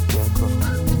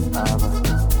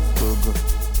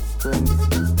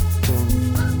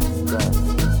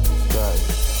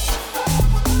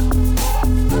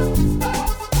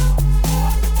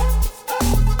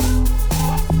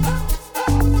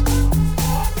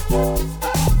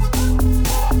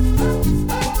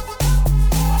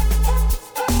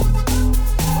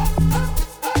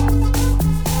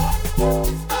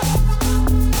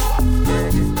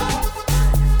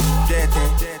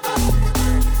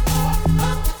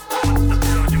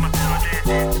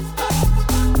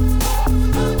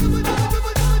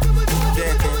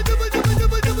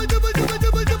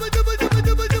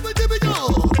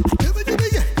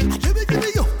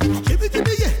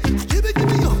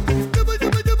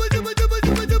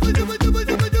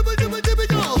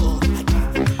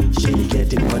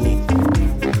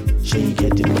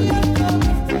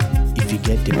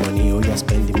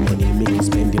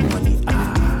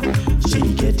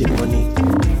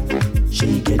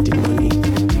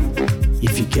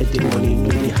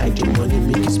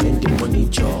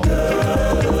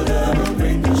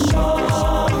 Bring the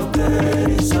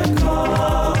champagne, it's like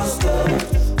Costa.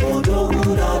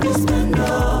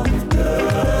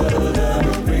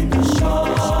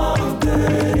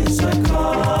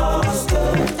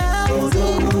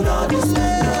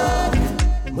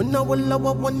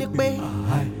 lower one way.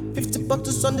 50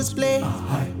 bottles on display.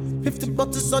 50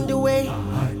 bottles on the way.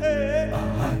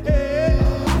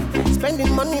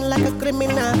 Spending money like a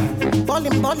criminal.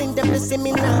 Balling, them they see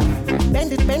me now.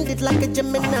 Bend it like a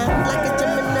Gemini. On the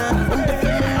criminal.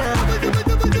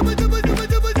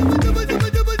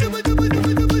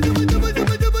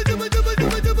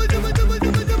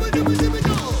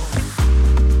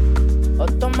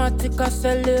 Automatic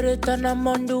accelerate and I'm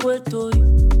on the way to you.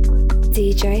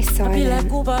 DJ Silent. I be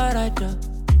like Uber rider.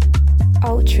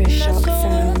 Ultra shock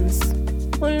sounds.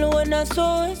 Only when I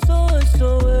saw it, yo.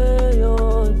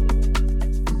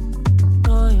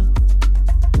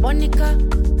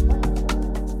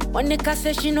 Monica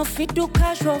says she no fit do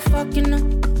casual fucking her.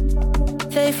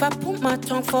 Say if I put my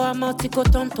tongue for her mouth, it go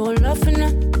turn to loving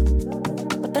her.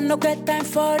 But I no get time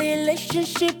for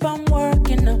relationship, I'm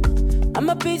working her. I'm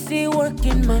a busy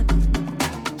working man.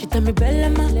 She tell me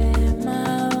Bellama,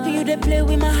 you they play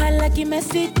with my heart like you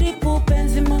Messi, triple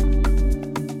Benzema.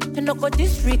 You no go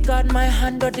disregard my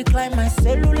hand or decline my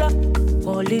cellular.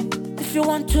 Call it. If you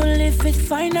want to live, it's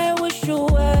fine, I wish you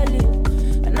well.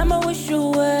 And I'ma wish you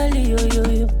well, yo.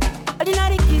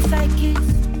 Ordinary kiss, I kiss.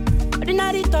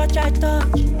 Ordinary touch, I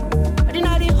touch.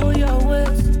 Ordinary hold your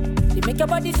waist. They make your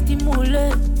body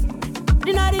stimulate.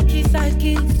 Ordinary kiss, I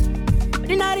kiss.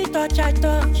 Ordinary touch, I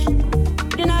touch.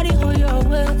 Ordinary hold your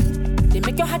waist. They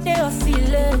make your heart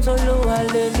oscillate. Solo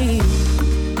already.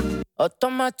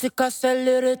 Automatic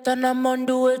accelerate and I'm on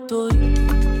the way to you.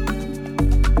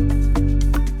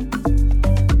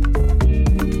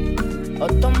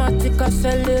 Automatic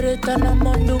accelerate and I'm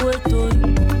on the way to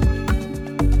you.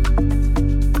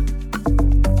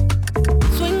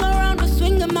 Swing around and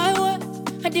swing in my way.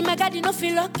 I did my God, you no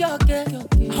feel like you're okay.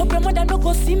 I hope your mother no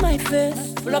go see my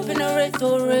face. Full up in a rate,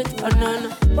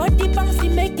 banana. Body bouncy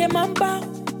make a man bow.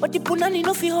 But the punani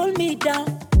no feel hold me down.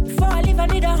 Before I leave, I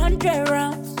need 100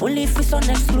 rounds. Only if it's on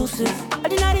exclusive.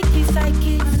 Ordinary kiss, I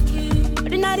kiss.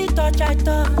 Ordinary touch, I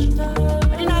touch.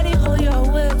 Ordinary hold your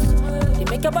waist. They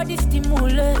make your body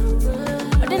stimulate.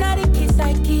 Ordinary kiss,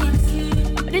 I kiss.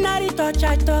 Ordinary touch,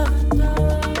 I touch.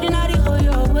 Ordinary hold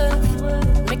your waist.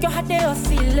 Make your heart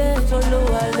oscillate. Solo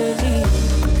already.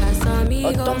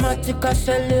 Automatic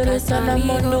accelerate and I'm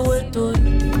on the way to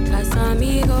you.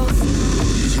 Casamigos.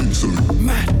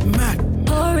 Mad.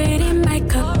 Pour it in my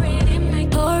cup.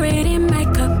 Pour it in my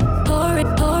cup. Pour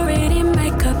it in my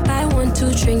cup. I want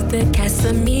to drink the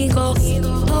Casamigos.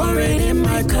 Pour it in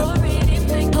my cup.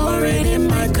 Pour it in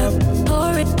my cup.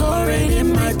 Pour it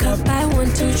in my cup. I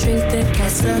want to drink the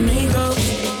Casamigos.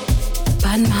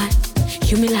 Bad man,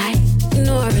 you me like. You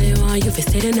know I really want you to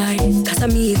stay the night.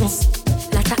 Casamigos,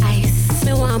 like the ice.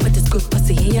 Me want but it's good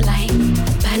pussy in your life.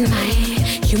 Bad man,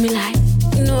 you me like.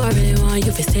 You know I really want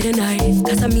you to stay the night.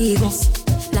 Casamigos,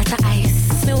 like the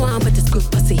ice. Me want but it's good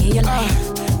pussy in your life.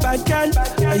 Bad girl,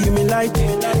 are you me like?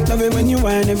 Love it when you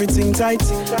want everything tight.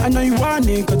 I know you want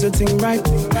it, got your thing right.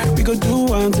 We go do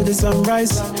one till the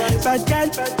sunrise. Bad girl,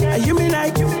 are you me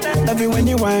like? Love it when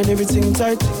you want everything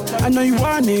tight. I know you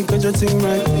want it, got your thing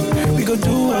right. We go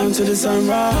do one till the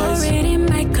sunrise. Pour it in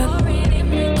my cup.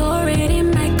 Pour it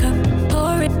in my cup.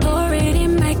 Pour it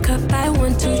in my cup. I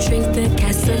want to drink the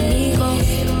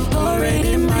Casamigos. Pour it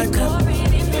in my cup.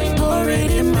 Pour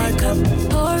it in my cup.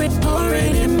 Pour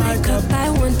it in my cup. I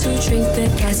want to drink the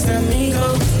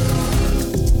Casamigos.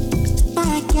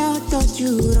 Back out, don't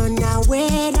you run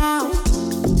away now.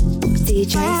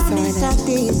 DJ Silent.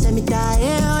 Something, send me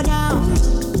tired down.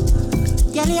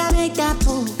 Girl, you make that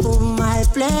boom boom my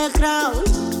playground.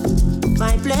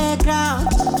 My playground.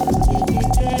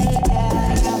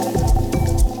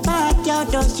 Back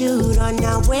out, don't you run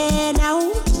away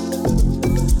now.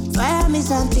 Fire me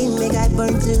something, make I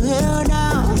burn to hell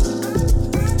now.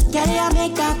 Girl, you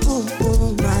make that boom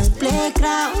boom my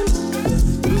playground.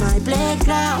 My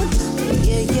playground.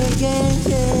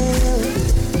 Yeah.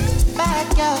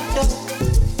 Back out,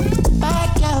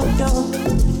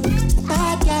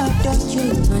 don't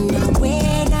you run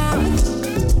away now.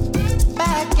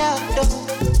 Back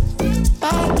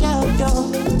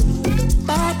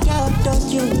out, don't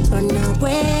you run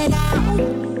away now.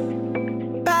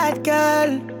 Bad girl.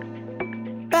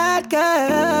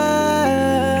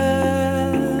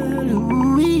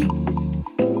 Oui.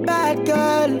 Bad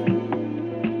girl.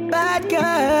 Bad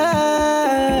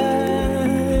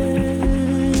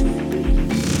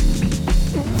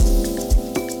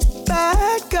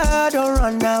girl, don't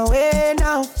run away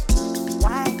now.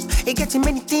 Why? It gets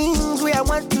many things where I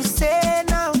want to say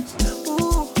now.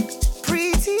 Ooh,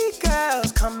 pretty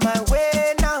girls come my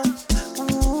way now.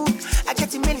 Ooh, I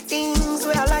get many things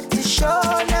where I like to show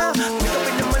now. Wake up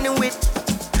in the morning with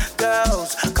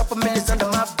girls, couple minutes under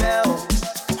my belt.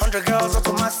 100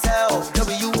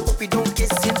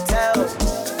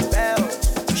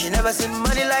 Never seen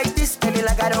money like this, baby,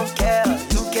 like I don't care.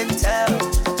 You can tell.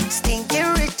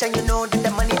 Stinking rich and you know that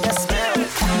the money just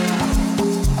smells.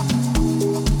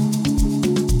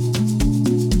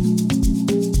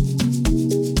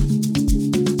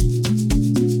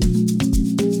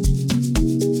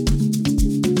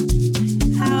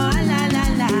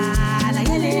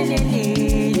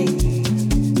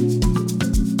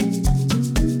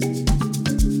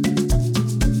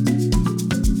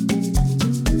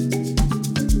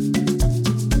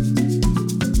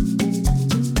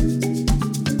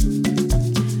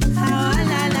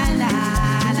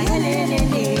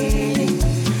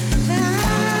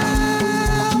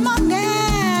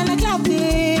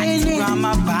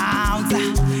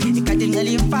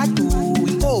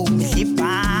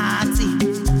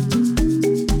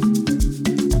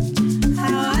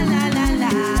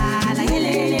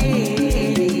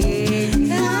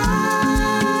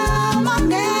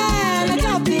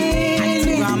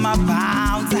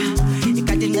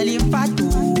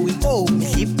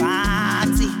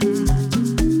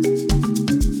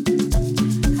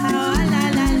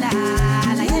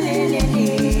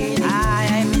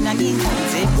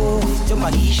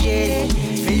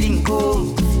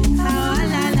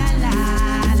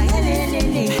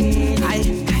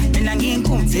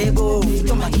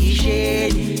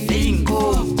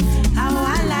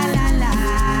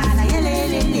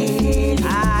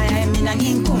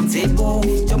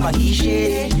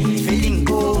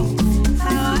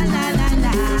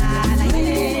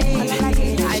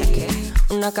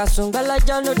 Kasungala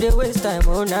no they waste time,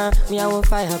 oh nah. Me I want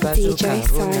fire bazooka,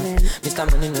 oh nah. Mr.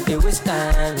 Money no they waste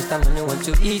time, Mr. Money want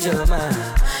to ease your mind.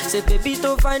 Say baby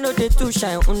don't find no they too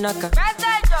shine, unaka.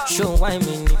 Show why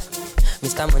me.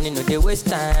 Mr. Money no they waste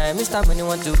time, Mr. Money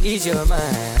want to ease your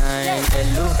mind.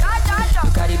 Hello,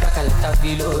 you carry back a lot of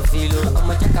filo.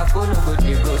 I'ma check a phone, no go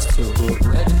they ghost you.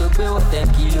 Ready to pay what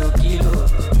 10 kilo.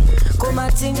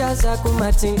 Kumatingaza,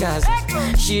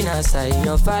 she nasa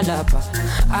inyo falapa.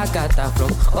 Agata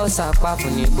from Osaka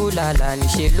funi bulala.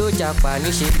 Nishe lojapa.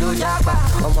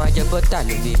 Omo aje bota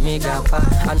lo be mega pa.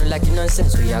 I no like the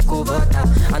nonsense we ya go bota.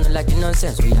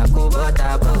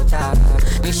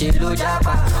 Nishe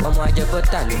lojapa. Omo aje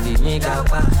bota lo be mega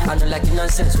pa. I no like the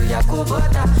nonsense we ya go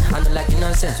bota.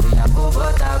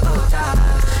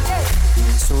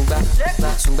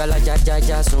 Sunga la ja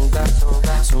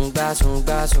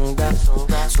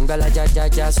sunga la ja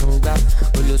sunga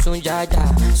olo sunga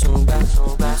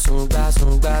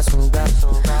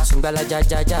sunga la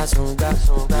ja sunga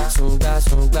olo sunga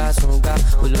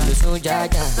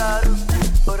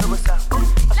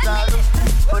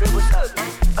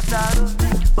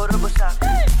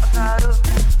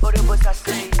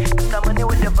Mr. Money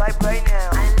with the vibe right now.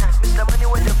 Mr. Money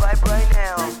with the vibe right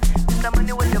now. Mr.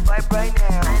 Money with the vibe right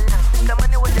now. Mr.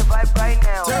 Money with the vibe right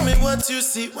now. Tell me what you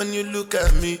see when you look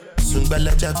at me.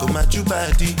 Sungbala Jago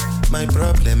Majubadi. My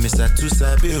problem is that too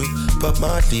sabi. Pop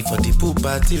Marley for the pool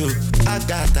party. I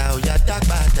got out, ya dark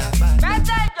bada.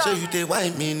 So you dey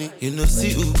wine mini. You know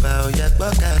see Uba or ya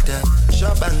Bogada.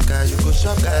 Shop banka, you go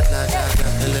shop gada.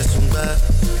 Ele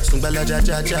Sungbala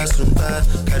Jaja Sumba.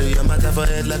 Carry your matter for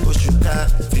head like Oshuka.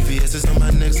 VVS is on my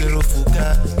neck, zero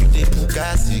fuka. You dey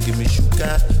puka, see give me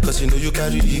shuka. Cause you know you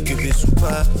carry it, give me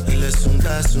super. Ele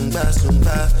Sunga.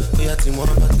 Oya Timo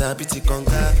Bata, Biti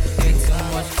Konga. Too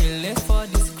much killing for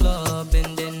this club,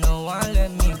 and then no one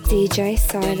let me go. DJ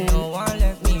Silent. Then no one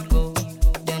let me go.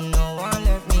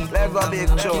 Let's go, big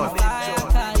George.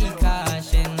 Carry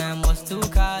cash, and I must to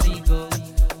carry go.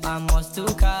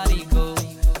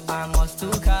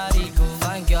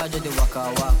 Thank God, the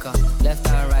waka. Left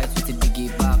and right with the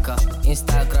biggie baka.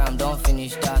 Instagram, don't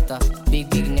finish data.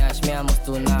 Big nash, me I must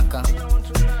to naka.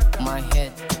 My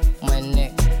head, my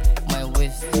neck, my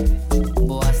waist.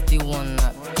 But I still want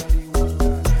that.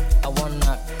 I want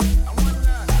that.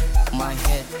 My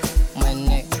head, my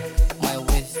neck, my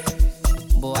waist.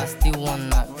 But I still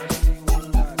want that.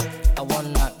 I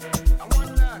want that.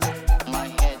 My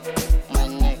head, my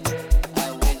neck,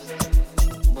 my waist.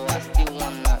 But I still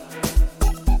want that.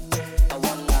 I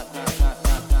want that.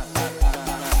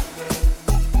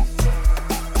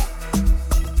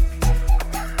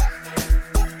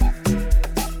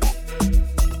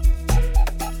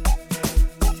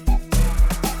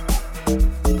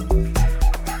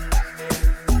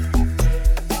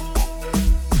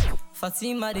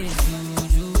 Fatima dey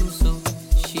juju so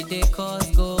she dey cause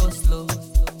go slow.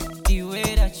 The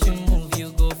way that you move,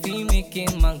 you go feel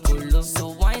making man colo. So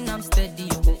wine I'm steady,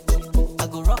 yo. I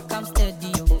go rock I'm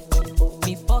steady, yo.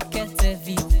 Me pocket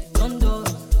heavy, don't do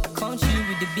country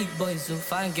with the big boys. So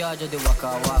fine girl just the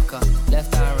waka.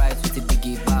 Left and right with the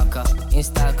biggie baka.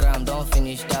 Instagram don't don't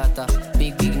finish data.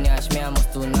 Big nash, me I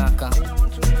must do naka.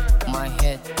 My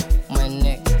head, my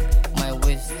neck, my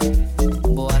waist,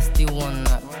 but I still want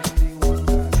that.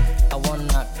 I want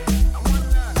that.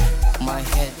 My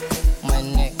head, my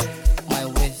neck, my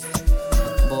waist,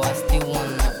 but I still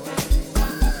want that.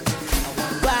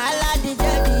 Wahala DJ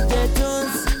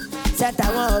tunes, set I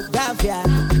want grafia.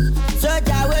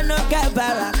 Soja we no get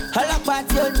bara, ọlọ́pàá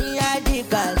tí ó ní ID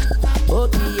card.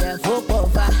 OPF ó pọ̀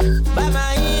fa, bàmá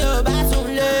yín ò bá tún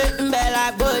lé, ń bẹ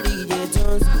lágbo DJ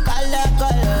tunes.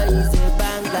 Kọ́lọ́kọ́lọ́ is a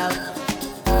bang out.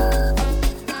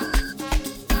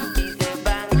 Is a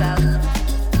bang out.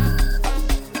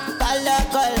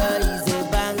 Kọ́lọ́kọ́lọ́ is a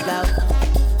bang out.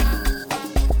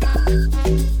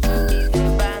 Is a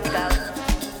bang out.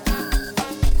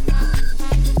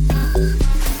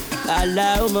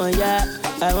 Allahumma ya,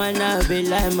 I wanna be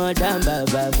like more than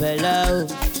Baba Fela.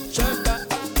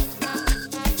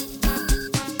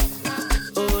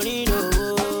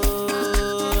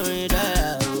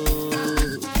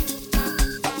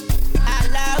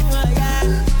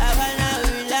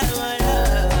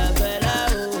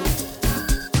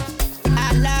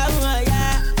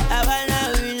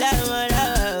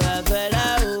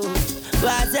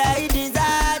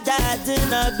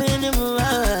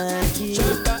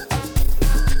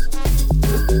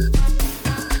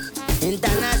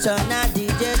 International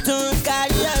DJ tún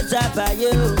kárí ọ̀sà báyé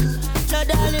o.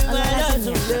 Lọ́dọ̀ lè mọ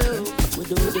ẹlọ́sùn lé o.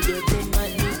 Gbòdògbòdò tó máa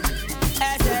ní.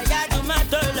 Ẹsẹ̀ yájú má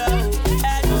tó lọ o.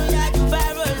 Ẹnu yájú bá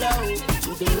rò lọ o.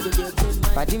 Gbòdògbòdò tó máa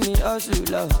ní. Pàdí mi ọ̀sùn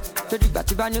lọ. Tó dìgbà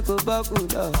tí bá ní kò bọ́ọ̀kù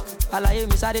lọ. Àlàyé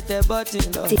mi sáré tẹ bọ́tì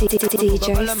lọ.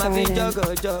 Bọ́kọ́lọ́ máa fi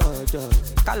jọ́gọ̀jọ́.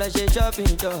 Ká lọ ṣe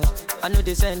shopping jọ. I know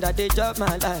they send that they chop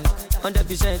my life.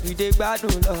 100% we dey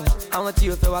gbádùn lọ. Àwọn tí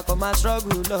o fẹ́ wa kọ́ máa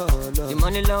struggle lọ. The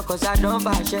money long cause I don't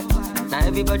buy shit. Now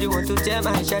everybody want to tear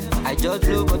my shirt. I just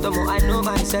blow but I know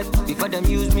myself. Before them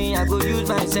use me, I go use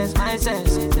my sense.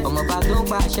 Ọmọ bá tó ń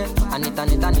pàṣẹ. Anita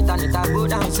go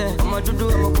down set. Ọmọ dúdú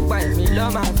ọmọ pupa èmi lọ́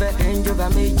máa fẹ́. Range Rover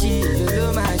méjì ló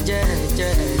máa jẹ́.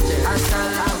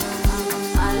 Asalaam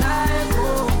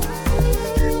alaikum.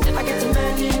 I get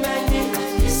many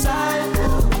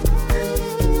disciples.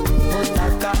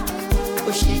 Motaka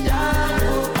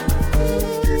Oshidano.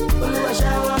 Oluwa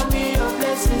shower me your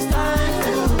blessings time.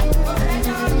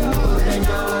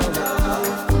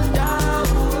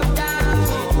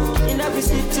 In every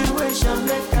situation,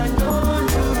 make I know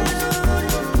you.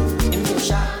 In the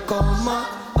shop, come on,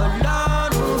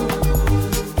 alone.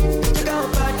 Check out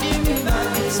body, me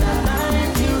back is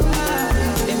alive you.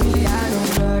 Emiliano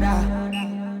brother,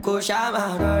 Koshama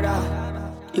brother.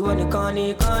 You want to call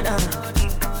me corner.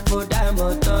 Mo die mo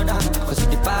thunder. Cause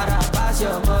the para pass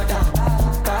your mother.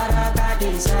 Karaka de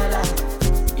sala.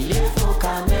 Ile for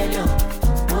chameleon.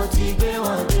 Motive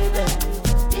one baby.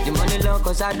 The money long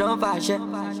cause I don't buy shit.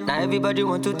 Now everybody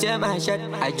want to tear my shirt.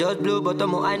 I just blow but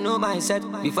I know myself.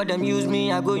 Before them use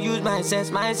me, I go use my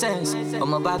sense.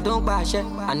 Ọmọ bá tó ń pàṣẹ.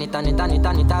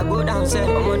 Anita go down set.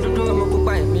 Ọmọ dúdú ọmọ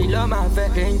pupa èmi lọ́ máa fẹ́.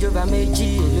 Range Rover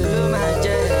méjì ló máa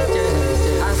jẹ́.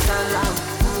 Asalaam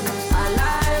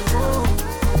alaikum.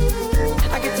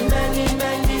 I get many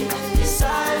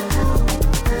disciples.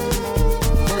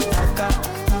 Motaka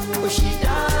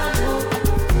Oshidano.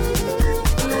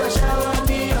 Oluwa shower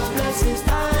me your blessings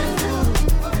time.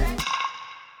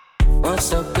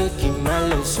 What's up, baking my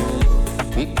lesson?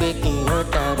 We baking your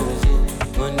taros.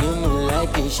 When you move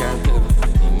like a shadow,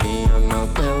 me on my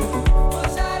bell.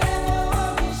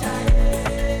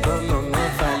 Come on, my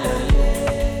family.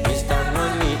 Mr.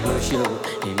 Money go show.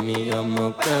 Me on my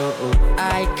bell.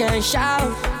 I can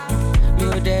shout.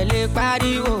 You dele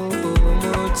pariwo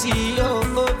mo ti o.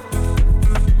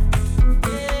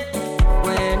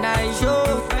 When I show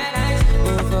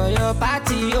for your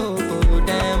party,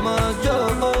 them jo.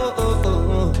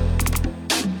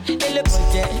 Ele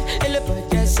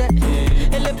budget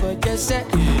set.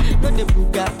 No de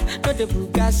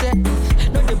buga set.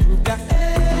 No de buga.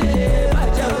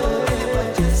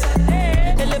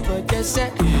 Ele budget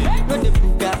set. No de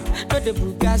buga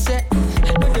set.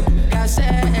 No de buga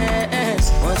set.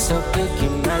 What's up,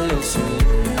 baking my lesson?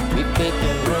 We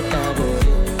baking rotados.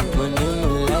 When you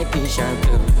move like a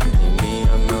shadow, me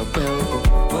on my bell.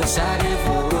 What's out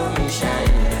for me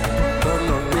shine?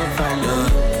 Come on, me follow.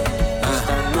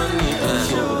 Mr. Money on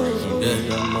show.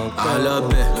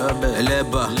 Alọ́bẹ̀,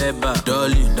 ẹlẹ́bà,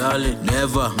 dọ́ọ̀lì, darling.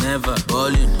 Never, never,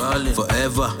 ballin', ballin',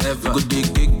 forever, ever. You go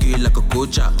dig like a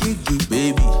coacher.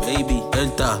 Baby, baby,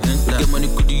 enter. Get money,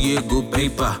 could you go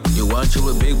paper? You want you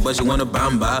a big boss, you want a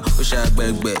bamba. Oh, shit,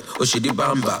 baby, oh, shit, the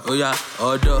bamba. Oh, yeah,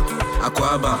 order,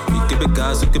 aquaba. You keep it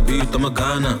gas, you keep it, I'm a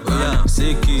Ghana. Oh, yeah,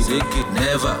 sick it,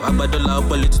 never. I'm about to love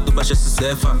politics to bash a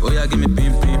sefa. Oh, yeah, give me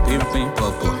pim,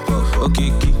 pop,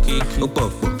 okay, oh,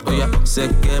 pop, oh, yeah,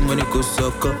 second money go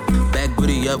sucker. Back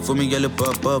booty up for me, yellow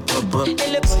pop.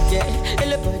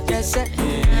 Elle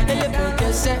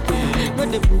c'est, no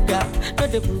de bouga,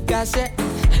 c'est,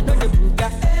 no de bouga.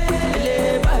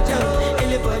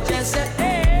 Elle est bonne, c'est,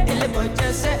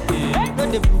 no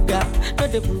de bouga,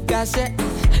 c'est,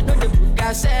 no de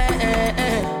bouga, c'est.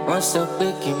 On se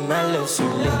pique mal au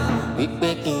soleil, we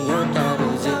pique on ta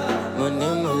rosée. Mon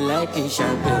nom like it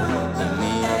champagne,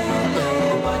 me and my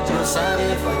baby. No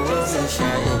sorry for this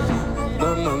shine,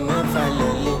 but mama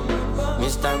follow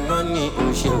Mr. Money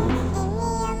on show.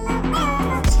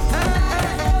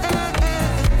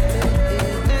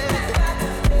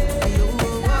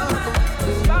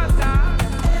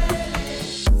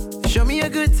 Show me a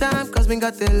good time, cause we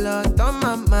got a lot on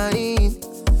my mind.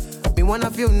 Me wanna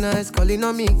feel nice, calling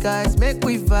on me guys, make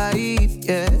we vibe,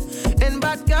 yeah. And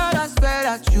bad girl, I swear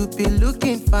that you be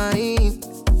looking fine.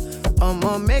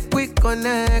 I'ma make we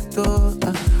connect, oh.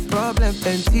 Problem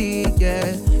plenty,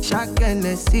 yeah. Shock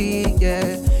Hennessy,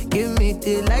 yeah. Give me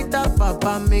the light up,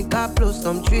 papa, make I blow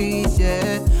some trees,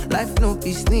 yeah. Life no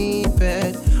be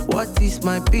snippet. What is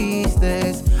my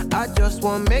business? I just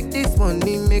want make this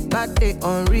money, make I day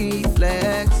on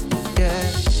reflex, yeah.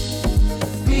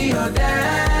 Me or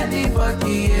there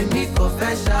anybody, and me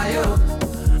confession, yo.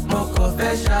 Mo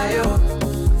confession, yo.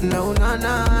 No.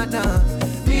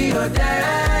 Me or there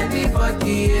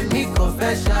anybody, and me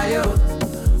confession, yo.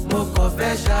 Mo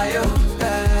confession, yo.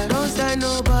 Don't say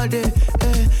nobody,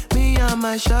 me and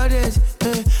my shorties,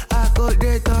 I go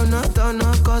there, turn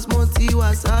up, cause Monty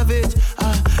was savage.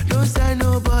 Don't say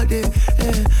nobody,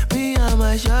 me and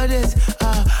my shorties,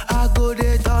 I go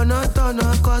there, turn up,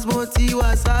 cause Monty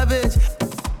was savage.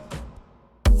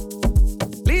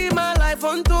 Leave my life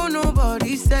until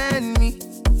nobody send me.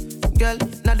 Girl,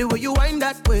 now the way you wind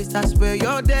that waist, I swear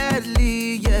you're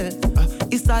deadly, yeah.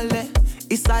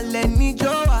 It's a Lenny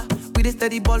Joa with a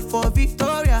steady ball for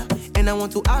Victoria. And I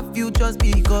want to have you just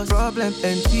because problem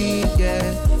plenty,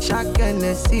 yeah. Shock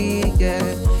Hennessy, yeah.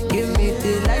 Give me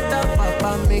the light up,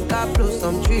 papa, make I blow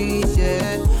some trees,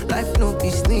 yeah. Life no be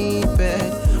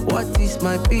snippet. What is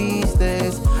my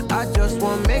business? I just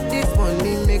want make this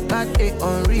money, make that day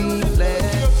on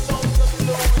reflex.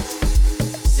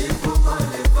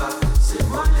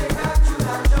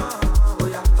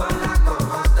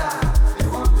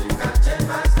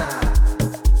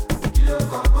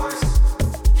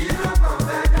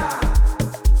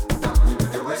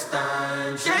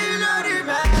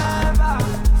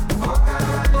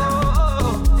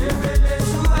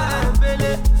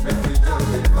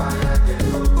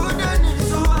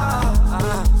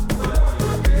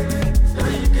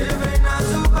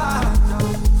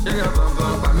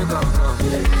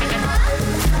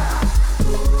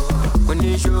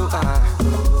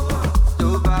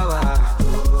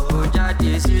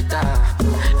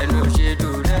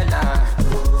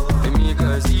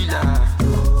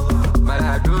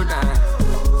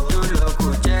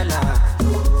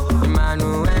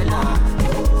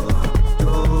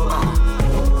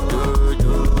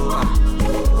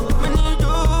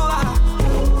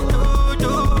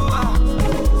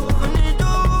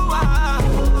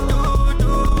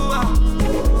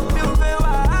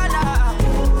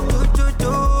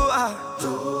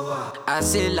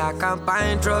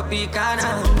 Campagne Tropicana.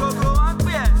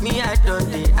 Me, I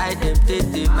don't I them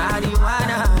take the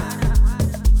marijuana.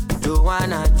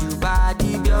 Joanna, Juba,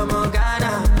 di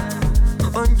Biomogana.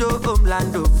 Onjo,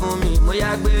 Omlando, for me,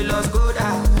 Moyagbe, Los Goda.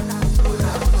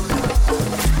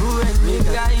 Who and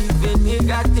nigga, even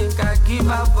nigga think I give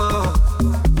up for.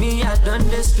 Me, I done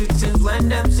the street since when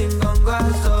them sing on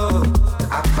so.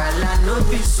 Apala no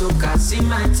be soca, see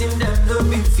my team them no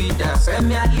be feeder.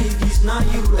 Premier League is not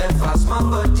UEFA, small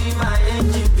body my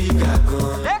engine bigger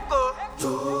gun. Let go.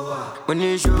 When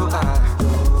you show